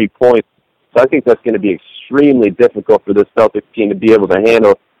get free points. So I think that's going to be extremely difficult for this Celtics team to be able to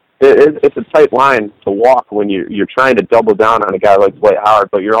handle. It's a tight line to walk when you're trying to double down on a guy like Dwight Howard,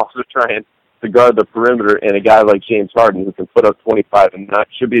 but you're also trying to guard the perimeter and a guy like James Harden who can put up 25 and that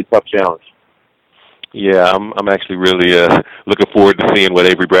should be a tough challenge. Yeah, I'm actually really looking forward to seeing what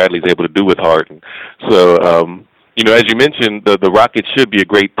Avery Bradley's able to do with Harden. So, as you mentioned, the Rockets should be a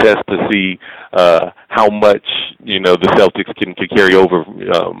great test to see how much, the Celtics can carry over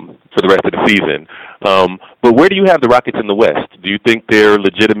for the rest of the season. But where do you have the Rockets in the West? Do you think they're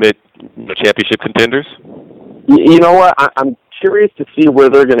legitimate championship contenders? You know what? I'm curious to see where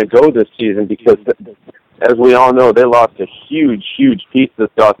they're going to go this season because as we all know, they lost a huge, huge piece this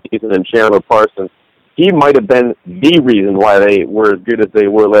offseason in Chandler Parsons. He might have been the reason why they were as good as they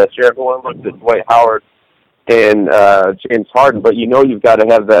were last year. Everyone looked at Dwight Howard and James Harden, but you've got to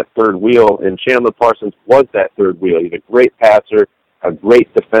have that third wheel, and Chandler Parsons was that third wheel. He's a great passer, a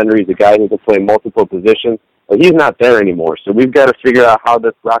great defender. He's a guy who can play multiple positions, but he's not there anymore. So we've got to figure out how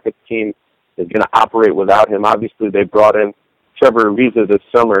this Rockets team is going to operate without him. Obviously, they brought in Trevor Ariza this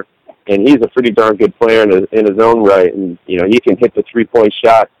summer, and he's a pretty darn good player in his own right, and he can hit the three-point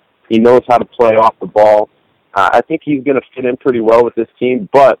shot. He knows how to play off the ball. I think he's going to fit in pretty well with this team,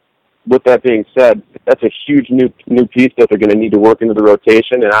 but with that being said, that's a huge new piece that they're going to need to work into the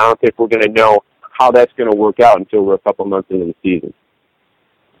rotation, and I don't think we're going to know how that's going to work out until we're a couple months into the season.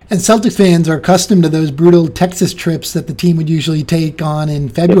 And Celtics fans are accustomed to those brutal Texas trips that the team would usually take on in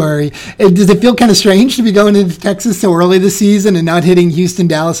February. Does it feel kind of strange to be going into Texas so early this season and not hitting Houston,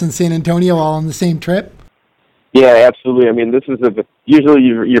 Dallas, and San Antonio all on the same trip? Yeah, absolutely. I mean, this is usually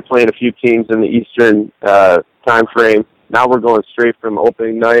you're playing a few teams in the Eastern time frame. Now we're going straight from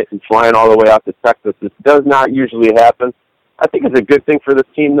opening night and flying all the way out to Texas. This does not usually happen. I think it's a good thing for this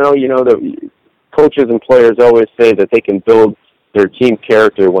team, though. The coaches and players always say that they can build their team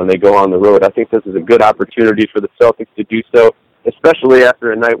character when they go on the road. I think this is a good opportunity for the Celtics to do so, especially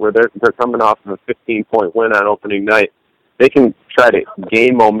after a night where they're coming off of a 15-point win on opening night. They can try to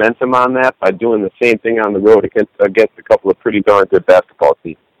gain momentum on that by doing the same thing on the road against a couple of pretty darn good basketball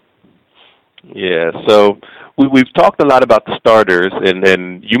teams. Yeah, so we've talked a lot about the starters,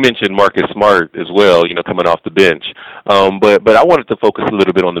 and you mentioned Marcus Smart as well, coming off the bench. But I wanted to focus a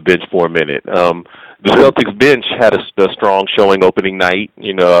little bit on the bench for a minute. The Celtics bench had a strong showing opening night.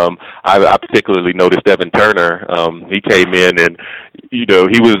 I particularly noticed Evan Turner. He came in and, he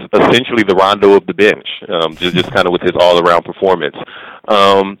was essentially the Rondo of the bench, just kind of with his all-around performance.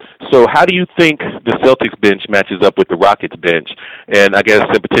 So how do you think the Celtics bench matches up with the Rockets bench? And I guess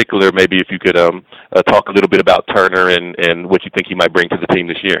in particular, maybe if you could talk a little bit about Turner and what you think he might bring to the team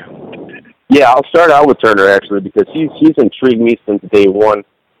this year. Yeah, I'll start out with Turner, actually, because he's intrigued me since day one.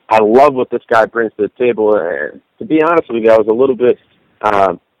 I love what this guy brings to the table. To be honest with you, I was a little bit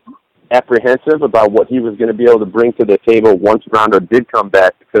apprehensive about what he was going to be able to bring to the table once Rondo did come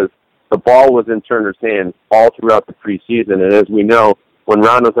back, because the ball was in Turner's hands all throughout the preseason. And as we know, when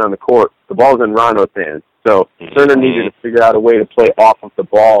Rondo's on the court, the ball's in Rondo's hands. So Turner needed to figure out a way to play off of the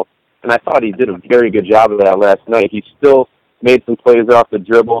ball, and I thought he did a very good job of that last night. He still made some plays off the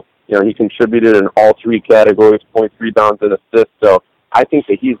dribble. He contributed in all three categories, points, rebounds, and assists. So I think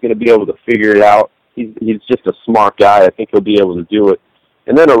that he's going to be able to figure it out. He's just a smart guy. I think he'll be able to do it.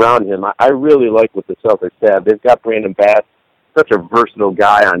 And then around him, I really like what the Celtics have. They've got Brandon Bass, such a versatile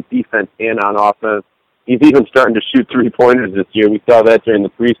guy on defense and on offense. He's even starting to shoot three-pointers this year. We saw that during the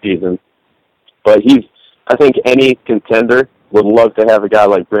preseason. But I think any contender would love to have a guy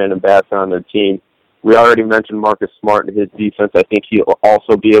like Brandon Bass on their team. We already mentioned Marcus Smart and his defense. I think he'll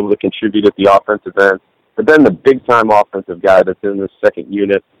also be able to contribute at the offensive end. But then the big-time offensive guy that's in this second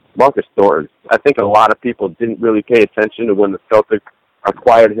unit, Marcus Thornton. I think a lot of people didn't really pay attention to when the Celtics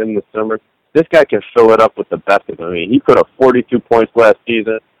acquired him this summer. This guy can fill it up with the best of them. I mean, he put up 42 points last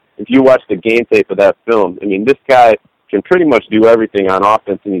season. If you watch the game tape of that film, I mean, this guy can pretty much do everything on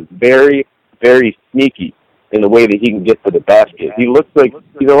offense, and he's very, very sneaky in the way that he can get to the basket. He looks like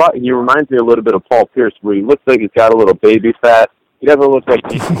he reminds me a little bit of Paul Pierce, where he looks like he's got a little baby fat. He doesn't look like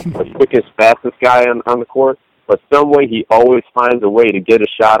he's the quickest, fastest guy on the court, but some way he always finds a way to get a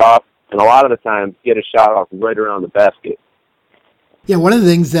shot off, and a lot of the time get a shot off right around the basket. Yeah, one of the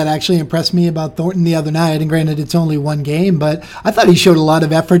things that actually impressed me about Thornton the other night, and granted it's only one game, but I thought he showed a lot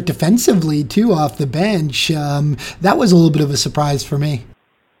of effort defensively, too, off the bench. That was a little bit of a surprise for me.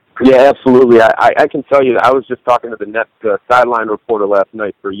 Yeah, absolutely. I can tell you that I was just talking to the Nets sideline reporter last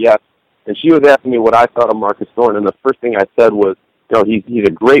night for Yes, and she was asking me what I thought of Marcus Thornton, and the first thing I said was, he's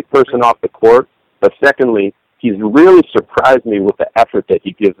a great person off the court, but secondly, he's really surprised me with the effort that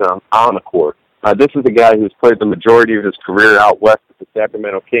he gives on the court. This is a guy who's played the majority of his career out west with the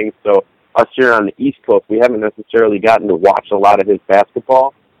Sacramento Kings, so us here on the East Coast, we haven't necessarily gotten to watch a lot of his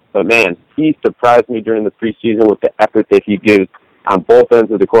basketball. But, man, he surprised me during the preseason with the effort that he gives on both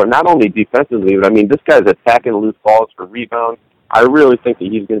ends of the court, not only defensively, but, I mean, this guy's attacking loose balls for rebounds. I really think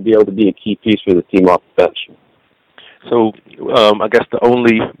that he's going to be able to be a key piece for the team off the bench. So I guess the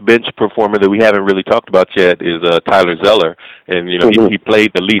only bench performer that we haven't really talked about yet is Tyler Zeller. And, he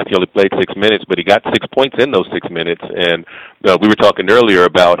played the least. He only played 6 minutes, but he got 6 points in those 6 minutes. And we were talking earlier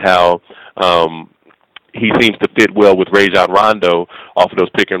about how, he seems to fit well with Rajon Rondo off of those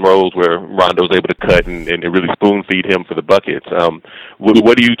pick and rolls where Rondo's able to cut and really spoon feed him for the buckets.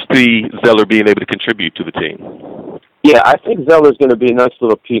 What do you see Zeller being able to contribute to the team? Yeah, I think Zeller's going to be a nice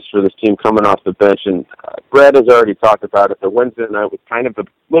little piece for this team coming off the bench. And Brad has already talked about it. The Wednesday night was kind of a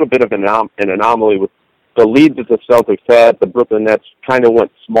little bit of an anomaly with the lead that the Celtics had. The Brooklyn Nets kind of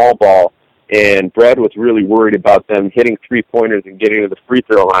went small ball, and Brad was really worried about them hitting three-pointers and getting to the free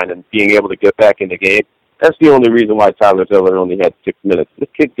throw line and being able to get back in the game. That's the only reason why Tyler Zeller only had 6 minutes. This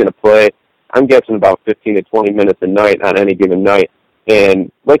kid's going to play, I'm guessing, about 15 to 20 minutes a night on any given night.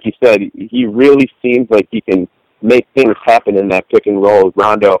 And like you said, he really seems like he can make things happen in that pick and roll with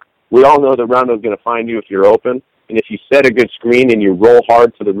Rondo. We all know that Rondo's going to find you if you're open. And if you set a good screen and you roll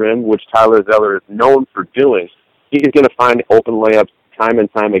hard to the rim, which Tyler Zeller is known for doing, he's going to find open layups time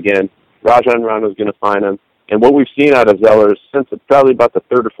and time again. Rajon Rondo's going to find them. And what we've seen out of Zeller since probably about the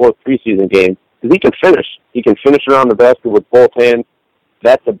third or fourth preseason game is he can finish. He can finish around the basket with both hands.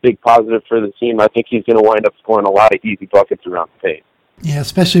 That's a big positive for the team. I think he's going to wind up scoring a lot of easy buckets around the paint. Yeah,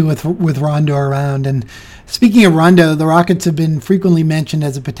 especially with Rondo around. And speaking of Rondo, the Rockets have been frequently mentioned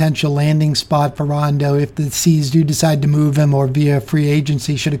as a potential landing spot for Rondo if the C's do decide to move him or via free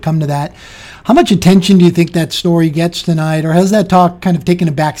agency should it come to that. How much attention do you think that story gets tonight, or has that talk kind of taken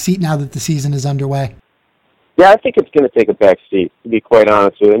a back seat now that the season is underway? Yeah, I think it's going to take a back seat, to be quite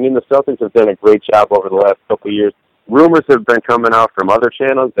honest with you. I mean, the Celtics have done a great job over the last couple of years. Rumors have been coming out from other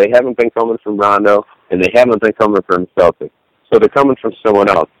channels. They haven't been coming from Rondo, and they haven't been coming from Celtics. So they're coming from someone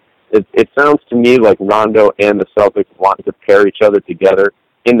else. It sounds to me like Rondo and the Celtics want to pair each other together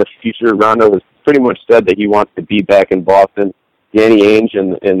in the future. Rondo has pretty much said that he wants to be back in Boston. Danny Ainge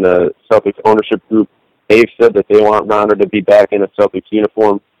and the Celtics ownership group, they've said that they want Rondo to be back in a Celtics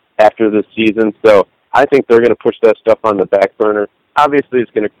uniform after this season. So I think they're going to push that stuff on the back burner. Obviously,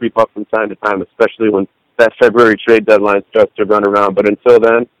 it's going to creep up from time to time, especially when that February trade deadline starts to run around. But until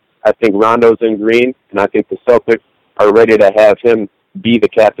then, I think Rondo's in green, and I think the Celtics are ready to have him be the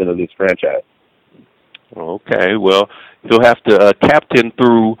captain of this franchise. Okay, well, he'll have to captain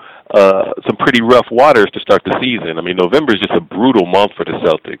through some pretty rough waters to start the season. I mean, November is just a brutal month for the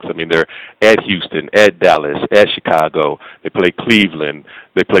Celtics. I mean, they're at Houston, at Dallas, at Chicago. They play Cleveland.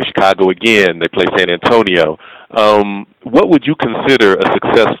 They play Chicago again. They play San Antonio. What would you consider a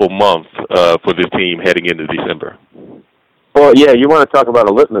successful month for this team heading into December? Well, yeah, you want to talk about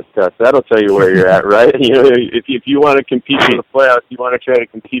a litmus test. That'll tell you where you're at, right? You know, if you want to compete for the playoffs, you want to try to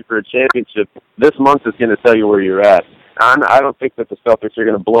compete for a championship, this month is going to tell you where you're at. I don't think that the Celtics are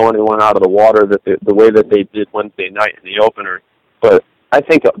going to blow anyone out of the water the way that they did Wednesday night in the opener. But I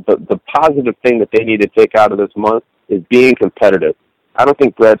think the positive thing that they need to take out of this month is being competitive. I don't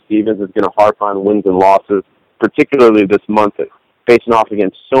think Brad Stevens is going to harp on wins and losses, particularly this month, facing off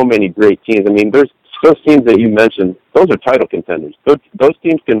against so many great teams. I mean, those teams that you mentioned, those are title contenders. Those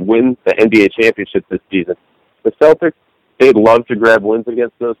teams can win the NBA championship this season. The Celtics, they'd love to grab wins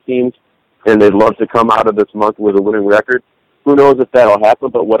against those teams, and they'd love to come out of this month with a winning record. Who knows if that'll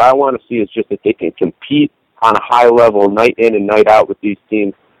happen, but what I want to see is just that they can compete on a high level night in and night out with these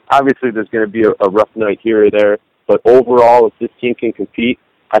teams. Obviously, there's going to be a rough night here or there, but overall, if this team can compete,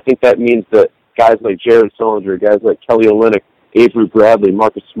 I think that means that guys like Jared Sullinger, guys like Kelly Olynyk, Avery Bradley,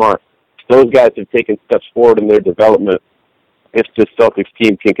 Marcus Smart, those guys have taken steps forward in their development if this Celtics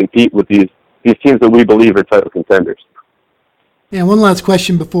team can compete with these teams that we believe are title contenders. Yeah, one last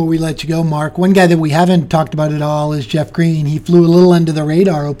question before we let you go, Mark. One guy that we haven't talked about at all is Jeff Green. He flew a little under the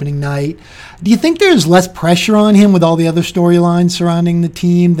radar opening night. Do you think there's less pressure on him with all the other storylines surrounding the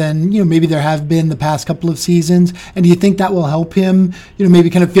team than, maybe there have been the past couple of seasons? And do you think that will help him, maybe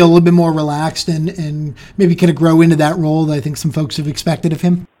kind of feel a little bit more relaxed and maybe kind of grow into that role that I think some folks have expected of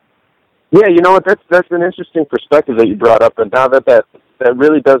him? Yeah, you know what? That's an interesting perspective that you brought up, and now that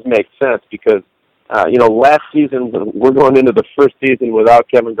really does make sense because, last season we're going into the first season without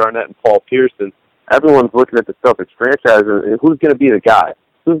Kevin Garnett and Paul Pierce, and everyone's looking at the Celtics franchise and who's going to be the guy?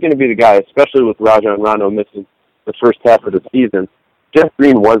 Who's going to be the guy, especially with Rajon Rondo missing the first half of the season? Jeff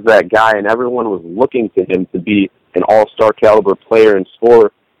Green was that guy, and everyone was looking to him to be an all-star caliber player and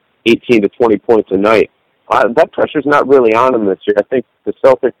score 18 to 20 points a night. That pressure's not really on him this year. I think the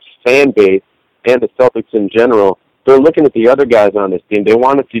Celtics fan base and the Celtics in general, they're looking at the other guys on this team. They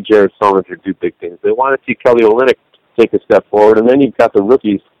want to see Jared Sullinger do big things. They want to see Kelly Olynyk take a step forward. And then you've got the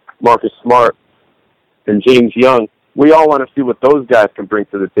rookies, Marcus Smart and James Young. We all want to see what those guys can bring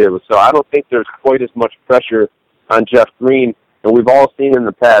to the table. So I don't think there's quite as much pressure on Jeff Green. And we've all seen in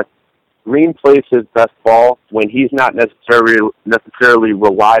the past, Green plays his best ball when he's not necessarily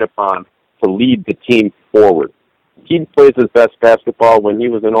relied upon to lead the team forward. He plays his best basketball when he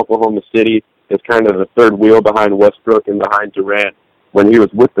was in Oklahoma City as kind of the third wheel behind Westbrook and behind Durant when he was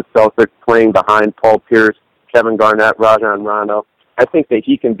with the Celtics playing behind Paul Pierce, Kevin Garnett, Rajon Rondo. I think that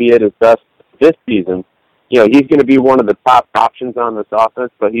he can be at his best this season. You know, he's going to be one of the top options on this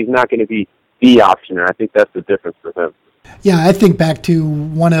offense, but he's not going to be the optioner. I think that's the difference for him. Yeah, I think back to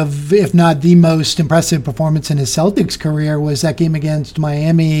one of, if not the most impressive performance in his Celtics career was that game against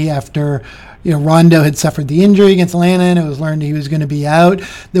Miami after, Rondo had suffered the injury against Atlanta and it was learned he was going to be out.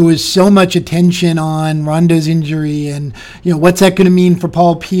 There was so much attention on Rondo's injury and, what's that going to mean for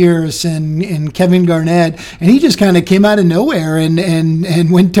Paul Pierce and Kevin Garnett. And he just kind of came out of nowhere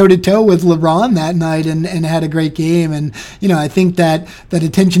and went toe-to-toe with LeBron that night and had a great game. And, I think that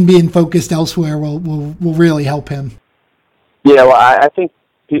attention being focused elsewhere will really help him. Yeah, well, I think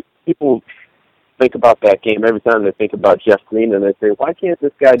people think about that game every time they think about Jeff Green, and they say, why can't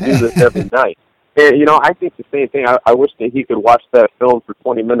this guy do this every night? And, I think the same thing. I wish that he could watch that film for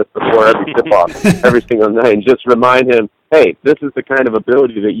 20 minutes before every tip-off every single night and just remind him, hey, this is the kind of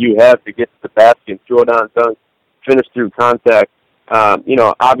ability that you have to get to the basket, throw down dunks, finish through contact.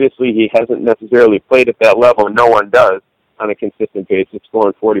 Obviously he hasn't necessarily played at that level, and no one does on a consistent basis,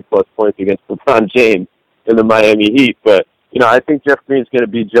 scoring 40-plus points against LeBron James in the Miami Heat, but I think Jeff Green's going to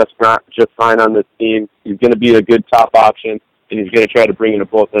be just fine on this team. He's going to be a good top option, and he's going to try to bring it at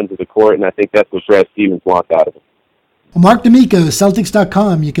both ends of the court, and I think that's what Brad Stevens wants out of him. Well, Marc D'Amico,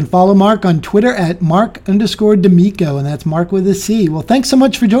 Celtics.com. You can follow Marc on Twitter at Marc_D'Amico, and that's Marc with a C. Well, thanks so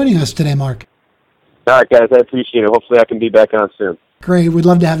much for joining us today, Marc. All right, guys, I appreciate it. Hopefully I can be back on soon. Great. We'd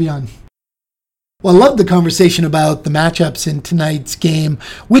love to have you on. Well, I love the conversation about the matchups in tonight's game.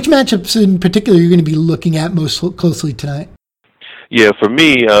 Which matchups in particular are you going to be looking at most closely tonight? Yeah, for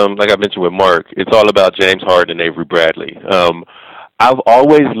me, like I mentioned with Marc, it's all about James Harden and Avery Bradley. I've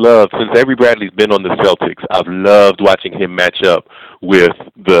always loved, since Avery Bradley's been on the Celtics, I've loved watching him match up with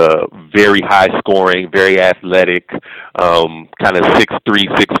the very high-scoring, very athletic, kind of 6'3",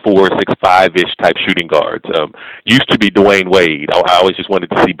 6'4", 6'5"-ish type shooting guards. Used to be Dwayne Wade. I always just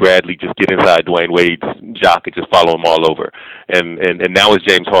wanted to see Bradley just get inside Dwayne Wade's jock and just follow him all over. And now it's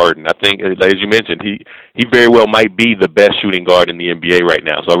James Harden. I think, as you mentioned, he very well might be the best shooting guard in the NBA right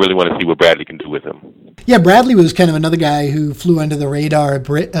now. So I really want to see what Bradley can do with him. Yeah, Bradley was kind of another guy who flew under the radar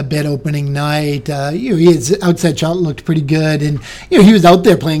a bit opening night. His outside shot looked pretty good, and he was out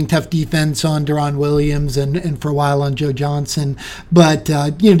there playing tough defense on Deron Williams and for a while on Joe Johnson, but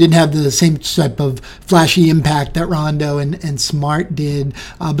didn't have the same type of flashy impact that Rondo and Smart did.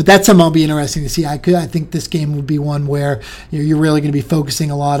 But that's something I'll be interesting to see. I think this game would be one where you're really going to be focusing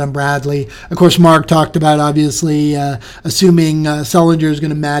a lot on Bradley. Of course, Marc talked about obviously assuming Sullinger is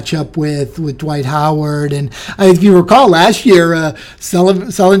going to match up with Dwight Howard. And if you recall, last year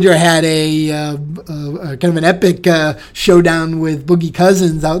Sullinger had a kind of an epic showdown with Boogie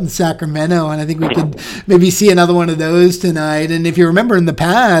Cousins out in Sacramento, and I think we could maybe see another one of those tonight. And if you remember in the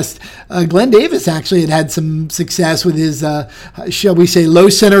past, Glenn Davis actually had some success with his, shall we say, low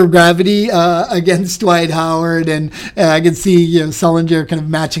center of gravity against Dwight Howard, and I can see Sullinger kind of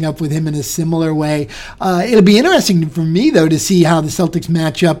matching up with him in a similar way. It'll be interesting for me, though, to see how the Celtics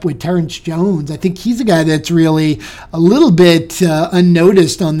match up with Terrence Jones. I think he's a guy that's really a little bit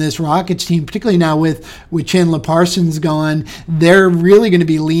unnoticed on this Rockets team, particularly now with Chandler Parsons gone. They're really going to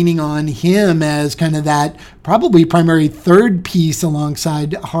be leaning on him as kind of that probably primary third piece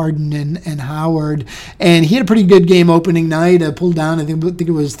alongside Harden and Howard. And he had a pretty good game opening night, pulled down, I think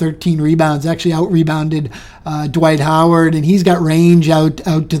it was 13 rebounds, actually out-rebounded Dwight Howard, and he's got range out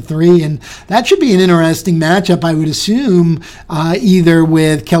to three. And that should be an interesting matchup, I would assume, either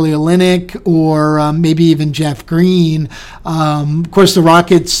with Kelly Olynyk or maybe even Jeff Green. Of course, the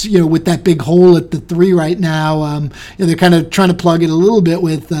Rockets, with that big hole at the three right now, they're kind of trying to plug it a little bit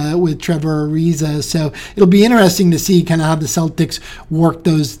with Trevor Ariza. So it'll be interesting to see kind of how the Celtics work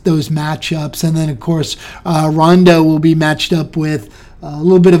those matchups. And then, of course, Rondo will be matched up with a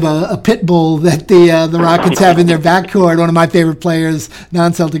little bit of a pit bull that the Rockets have in their backcourt. One of my favorite players,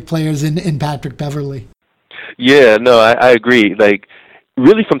 non-Celtic players, in Patrick Beverley. Yeah, no, I agree.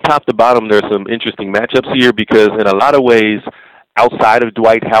 Really from top to bottom, there's some interesting matchups here because in a lot of ways, outside of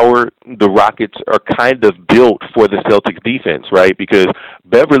Dwight Howard, the Rockets are kind of built for the Celtics defense, right? Because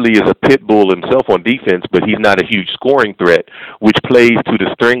Beverly is a pit bull himself on defense, but he's not a huge scoring threat, which plays to the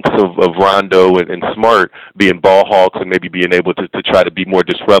strengths of Rondo and Smart being ball hawks and maybe being able to try to be more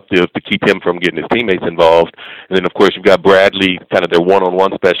disruptive to keep him from getting his teammates involved. And then, of course, you've got Bradley, kind of their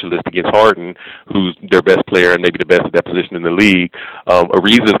one-on-one specialist against Harden, who's their best player and maybe the best at that position in the league.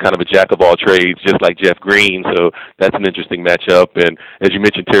 Ariza is kind of a jack-of-all-trades, just like Jeff Green, so that's an interesting matchup. up. And as you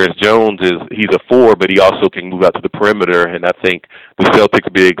mentioned, Terrence Jones he's a 4, but he also can move out to the perimeter. And I think the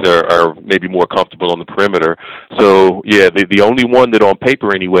Celtics bigs are maybe more comfortable on the perimeter. So yeah, the only one that on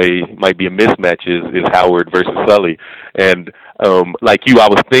paper anyway might be a mismatch is Howard versus Sully. And like you, I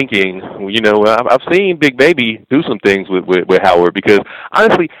was thinking, I've seen Big Baby do some things with Howard, because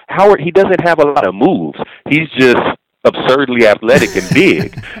honestly, Howard, he doesn't have a lot of moves. He's just absurdly athletic and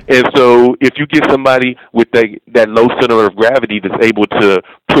big. And so if you get somebody with that low center of gravity that's able to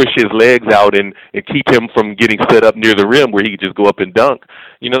push his legs out and keep him from getting set up near the rim where he could just go up and dunk,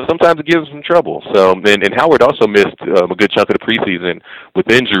 sometimes it gives him trouble. So and Howard also missed a good chunk of the preseason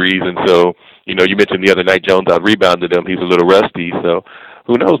with injuries, and so you mentioned the other night Jones out-rebounded him. He's a little rusty, so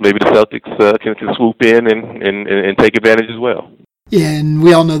who knows? Maybe the Celtics can swoop in and take advantage as well. Yeah, and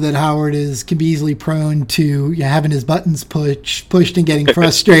we all know that Howard can be easily prone to having his buttons pushed and getting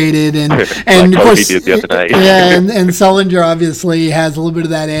frustrated, and like of course, he did the other night. yeah, and Sullinger obviously has a little bit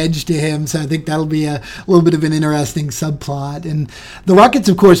of that edge to him, so I think that'll be a little bit of an interesting subplot. And the Rockets,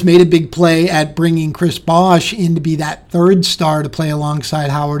 of course, made a big play at bringing Chris Bosh in to be that third star to play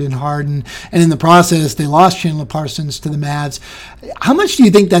alongside Howard and Harden, and in the process, they lost Chandler Parsons to the Mavs. How much do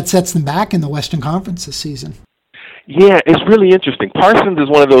you think that sets them back in the Western Conference this season? Yeah, it's really interesting. Parsons is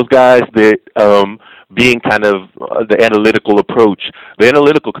one of those guys that, being kind of the analytical approach, the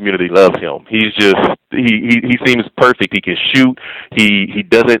analytical community loves him. He's just he seems perfect. He can shoot. He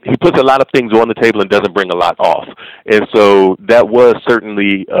puts a lot of things on the table and doesn't bring a lot off. And so that was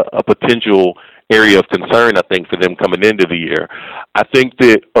certainly a potential area of concern, I think, for them coming into the year. I think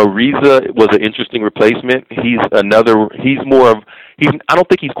that Ariza was an interesting replacement. I don't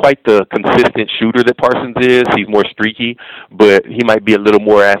think he's quite the consistent shooter that Parsons is. He's more streaky, but he might be a little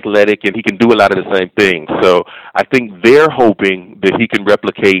more athletic, and he can do a lot of the same things. So I think they're hoping that he can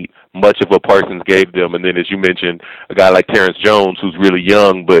replicate much of what Parsons gave them. And then, as you mentioned, a guy like Terrence Jones, who's really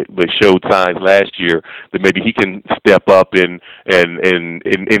young but showed signs last year that maybe he can step up and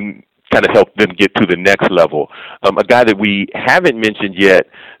kind of help them get to the next level. A guy that we haven't mentioned yet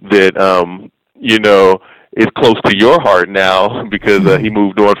that is close to your heart now because he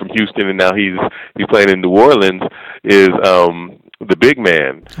moved on from Houston and now he's playing in New Orleans is the big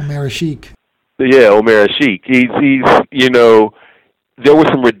man, Omer Asik. Yeah, Omer Asik. He's there was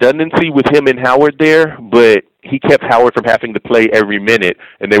some redundancy with him and Howard there, but he kept Howard from having to play every minute,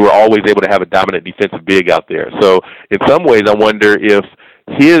 and they were always able to have a dominant defensive big out there. So in some ways, I wonder if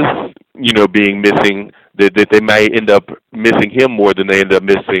his being missing, that they might end up missing him more than they end up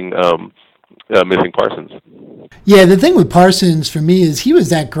missing Parsons. Yeah, the thing with Parsons for me is he was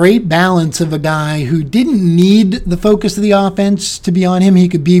that great balance of a guy who didn't need the focus of the offense to be on him. He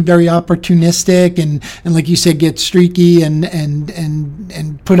could be very opportunistic and like you said, get streaky and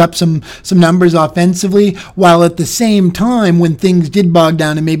put up some numbers offensively, while at the same time, when things did bog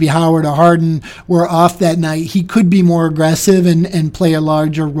down and maybe Howard or Harden were off that night, he could be more aggressive and play a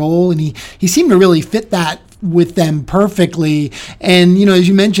larger role, and he seemed to really fit that with them perfectly. And, as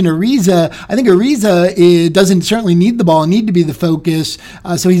you mentioned, Ariza, I think Ariza doesn't certainly need the ball, need to be the focus.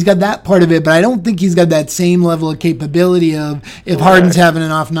 So he's got that part of it, but I don't think he's got that same level of capability of if Harden's having an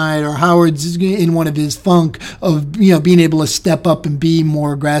off night or Howard's in one of his funk of, being able to step up and be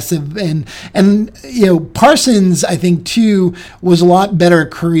more aggressive. And Parsons, I think, too, was a lot better at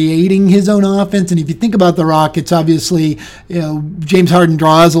creating his own offense. And if you think about the Rockets, obviously, James Harden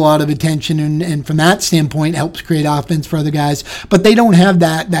draws a lot of attention and from that standpoint, helps create offense for other guys, but they don't have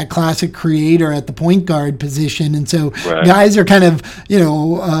that classic creator at the point guard position, and so guys are kind of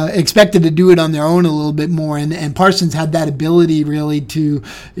expected to do it on their own a little bit more, and Parsons had that ability really to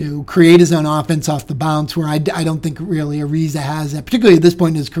create his own offense off the bounce, where I don't think really Ariza has that, particularly at this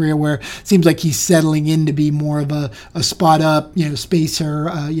point in his career where it seems like he's settling in to be more of a spot up spacer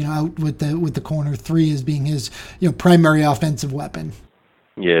out with the corner three as being his primary offensive weapon.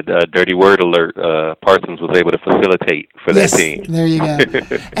 Yeah, dirty word alert. Parsons was able to facilitate for that team. There you go.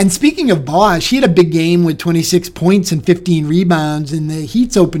 And speaking of Bosh, he had a big game with 26 points and 15 rebounds in the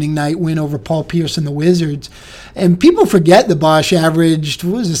Heat's opening night win over Paul Pierce and the Wizards. And people forget that Bosh averaged,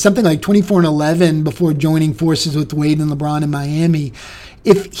 something like 24 and 11 before joining forces with Wade and LeBron in Miami.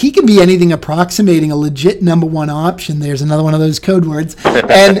 If he can be anything approximating a legit number one option, there's another one of those code words,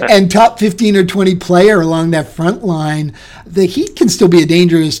 and top 15 or 20 player along that front line, the Heat can still be a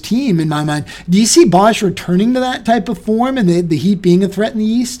dangerous team in my mind. Do you see Bosh returning to that type of form and the Heat being a threat in the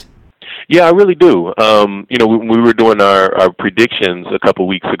East? Yeah, I really do. When we were doing our predictions a couple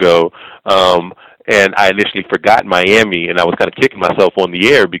weeks ago, and I initially forgot Miami, and I was kind of kicking myself on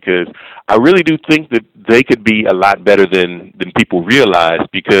the air because I really do think that they could be a lot better than people realize,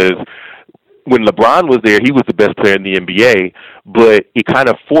 because when LeBron was there, he was the best player in the NBA, but it kind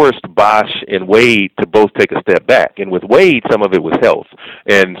of forced Bosh and Wade to both take a step back. And with Wade, some of it was health.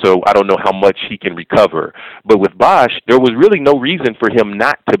 And so I don't know how much he can recover. But with Bosh, there was really no reason for him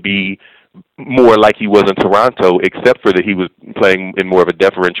not to be more like he was in Toronto, except for that he was playing in more of a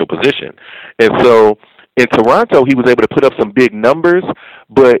deferential position. And so in Toronto, he was able to put up some big numbers,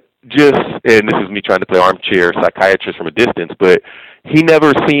 but just, and this is me trying to play armchair psychiatrist from a distance, but he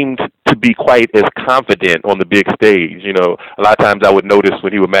never seemed to be quite as confident on the big stage. You know, a lot of times I would notice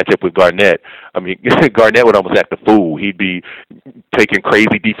when he would match up with Garnett, I mean, Garnett would almost act a fool. He'd be taking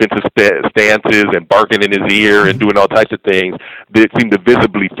crazy defensive stances and barking in his ear and doing all types of things that seemed to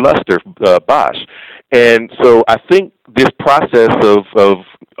visibly fluster Bosh. And so I think this process of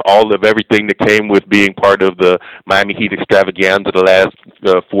all of everything that came with being part of the Miami Heat extravaganza the last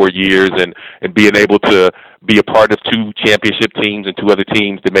 4 years and being able to be a part of two championship teams and two other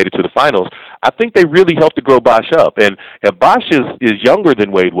teams that made it to the finals, I think they really helped to grow Bosh up. And Bosh is younger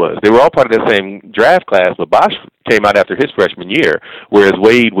than Wade was. They were all part of that same draft class, but Bosh came out after his freshman year, whereas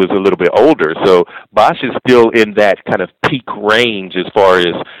Wade was a little bit older. So Bosh is still in that kind of peak range as far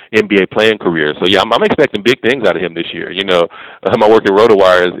as NBA playing career. So, yeah, I'm expecting big things out of him this year. You know, my work at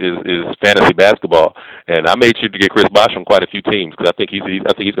RotoWire is fantasy basketball, and I made sure to get Chris Bosh on quite a few teams because I think he's going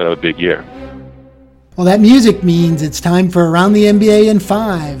to have a big year. Well, that music means it's time for Around the NBA in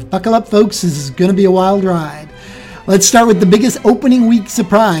 5. Buckle up, folks. This is going to be a wild ride. Let's start with the biggest opening week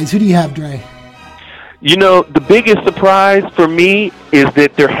surprise. Who do you have, Dre? You know, the biggest surprise for me is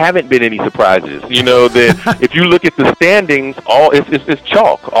that there haven't been any surprises. You know, that if you look at the standings, it's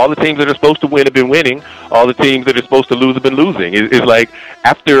chalk. All the teams that are supposed to win have been winning. All the teams that are supposed to lose have been losing. It's like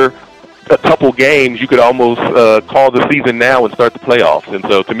after a couple games, you could almost call the season now and start the playoffs. And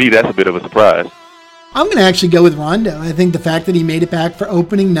so to me, that's a bit of a surprise. I'm going to actually go with Rondo. I think the fact that he made it back for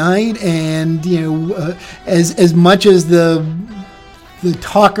opening night, and as much as the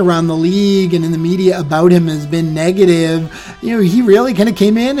talk around the league and in the media about him has been negative, he really kind of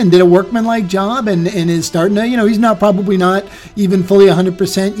came in and did a workmanlike job and is starting to, he's probably not even fully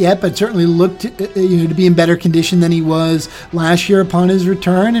 100% yet, but certainly looked, to be in better condition than he was last year upon his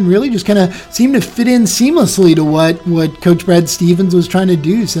return, and really just kind of seemed to fit in seamlessly to what Coach Brad Stevens was trying to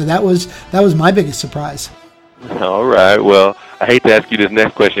do. So that was my biggest surprise. All right. Well, I hate to ask you this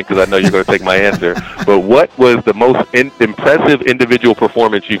next question because I know you're going to take my answer, but what was the most impressive individual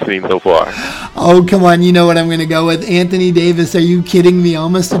performance you've seen so far? Oh, come on. You know what I'm going to go with. Anthony Davis. Are you kidding me?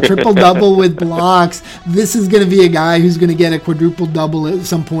 Almost a triple-double with blocks. This is going to be a guy who's going to get a quadruple-double at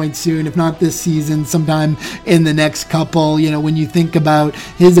some point soon, if not this season, sometime in the next couple. When you think about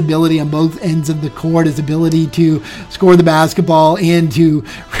his ability on both ends of the court, his ability to score the basketball and to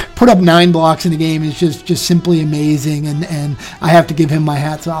put up 9 blocks in a game is just simply amazing, and I have to give him my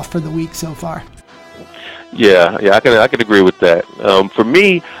hats off for the week so far. Yeah, I can agree with that. For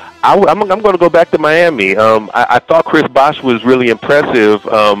me, I'm going to go back to Miami. I thought Chris Bosh was really impressive.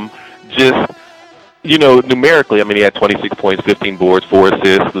 Numerically, I mean, he had 26 points, 15 boards, 4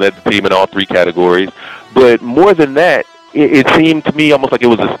 assists, led the team in all 3 categories. But more than that, it seemed to me almost like it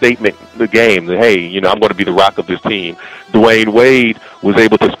was a statement, the game, that, hey, I'm going to be the rock of this team. Dwayne Wade was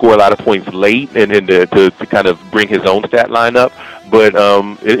able to score a lot of points late and to kind of bring his own stat line up. But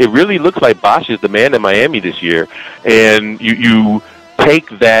it really looks like Bosh is the man in Miami this year. And you take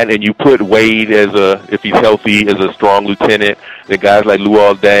that and you put Wade if he's healthy, as a strong lieutenant, and guys like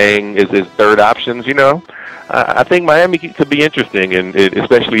Luol Deng as his third options, I think Miami could be interesting, and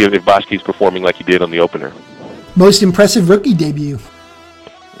especially if Bosh keeps performing like he did on the opener. Most impressive rookie debut?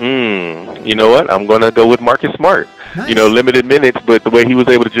 You know what? I'm going to go with Marcus Smart. Nice. Limited minutes, but the way he was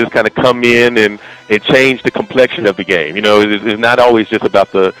able to just kind of come in and change the complexion of the game. It's not always just about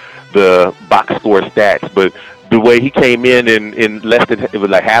the box score stats, but the way he came in less than, it was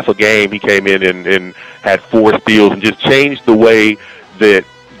like half a game, he came in and had 4 steals and just changed the way that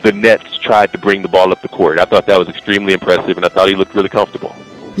the Nets tried to bring the ball up the court. I thought that was extremely impressive, and I thought he looked really comfortable.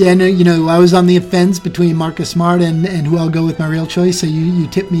 Yeah, no, I was on the fence between Marcus Smart and who I'll go with my real choice, so you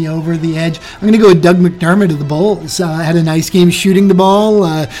tipped me over the edge. I'm going to go with Doug McDermott of the Bulls. Had a nice game shooting the ball.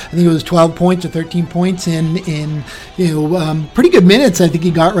 I think it was 12 points or 13 points in pretty good minutes. I think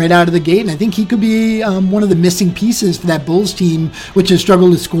he got right out of the gate, and I think he could be one of the missing pieces for that Bulls team, which has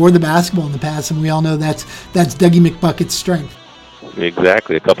struggled to score the basketball in the past, and we all know that's Dougie McBucket's strength.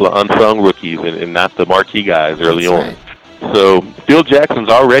 Exactly, a couple of unsung rookies and not the marquee guys early on. Right. So Phil Jackson's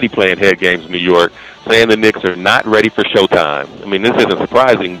already playing head games in New York, saying the Knicks are not ready for showtime. I mean, this isn't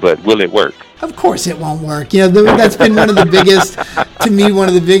surprising, but will it work? Of course it won't work. That's been one of the biggest, to me, one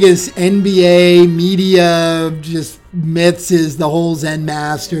of the biggest NBA media just myths is the whole Zen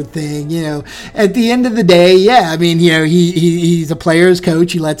master thing. At the end of the day, he's a player's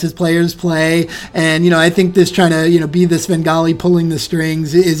coach. He lets his players play. And, I think this trying to, be this Svengali pulling the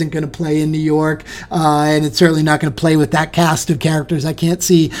strings isn't going to play in New York. And it's certainly not going to play with that cast of characters. I can't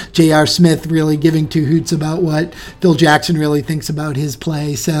see J.R. Smith really giving two hoots about what Phil Jackson really thinks about his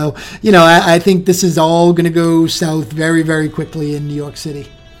play. So, I think this is all going to go south very, very quickly in New York City.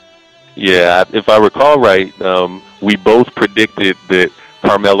 Yeah, if I recall right, we both predicted that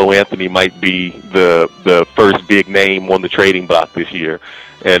Carmelo Anthony might be the first big name on the trading block this year.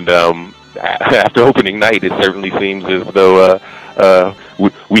 And after opening night, it certainly seems as though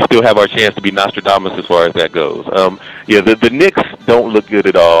we still have our chance to be Nostradamus as far as that goes. The Knicks don't look good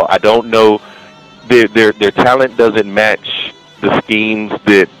at all. I don't know. Their talent doesn't match the schemes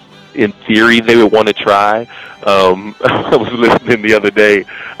that, in theory, they would want to try. I was listening the other day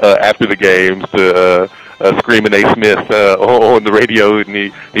after the games to Screaming A. Smith on the radio, and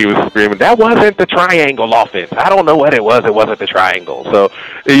he was screaming, "That wasn't the triangle offense. I don't know what it was. It wasn't the triangle." So,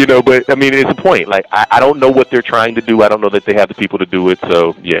 but I mean, it's a point. Like, I don't know what they're trying to do. I don't know that they have the people to do it.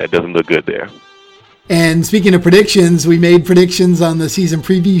 So, yeah, it doesn't look good there. And speaking of predictions, we made predictions on the season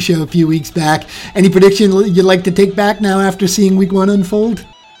preview show a few weeks back. Any prediction you'd like to take back now after seeing week one unfold?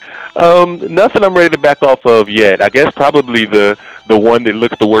 Nothing I'm ready to back off of yet. I guess probably the one that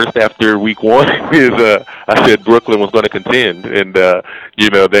looks the worst after week one is I said Brooklyn was going to contend, and they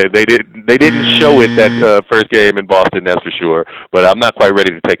didn't show it that first game in Boston, that's for sure. But I'm not quite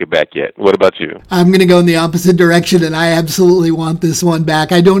ready to take it back yet. What about you? I'm going to go in the opposite direction, and I absolutely want this one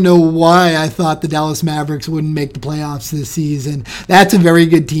back. I don't know why I thought the Dallas Mavericks wouldn't make the playoffs this season. That's a very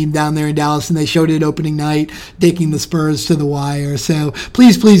good team down there in Dallas, and they showed it opening night, taking the Spurs to the wire. So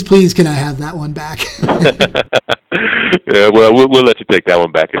please, can I have that one back? Yeah, well, we'll let you take that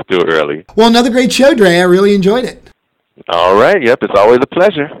one back. It's still early. Well, another great show, Dre. I really enjoyed it. All right. Yep, it's always a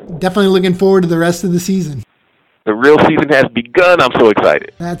pleasure. Definitely looking forward to the rest of the season. The real season has begun. I'm so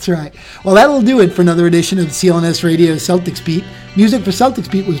excited. That's right. Well, that'll do it for another edition of CLNS Radio Celtics Beat. Music for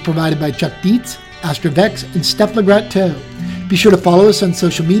Celtics Beat was provided by Chuck Dietz, Astrovex, and Steph Legratteau. Be sure to follow us on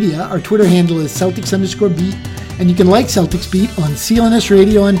social media. Our Twitter handle is Celtics_Beat, and you can like Celtics Beat on CLNS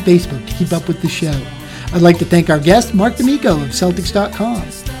Radio on Facebook to keep up with the show. I'd like to thank our guest, Marc D'Amico of Celtics.com.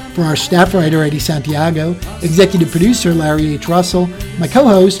 For our staff writer, Eddie Santiago, executive producer, Larry H. Russell, my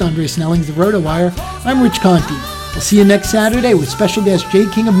co-host, Andre Snellings of RotoWire, I'm Rich Conti. I'll see you next Saturday with special guest Jay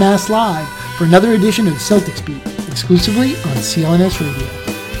King of Mass Live for another edition of Celtics Beat, exclusively on CLNS Radio.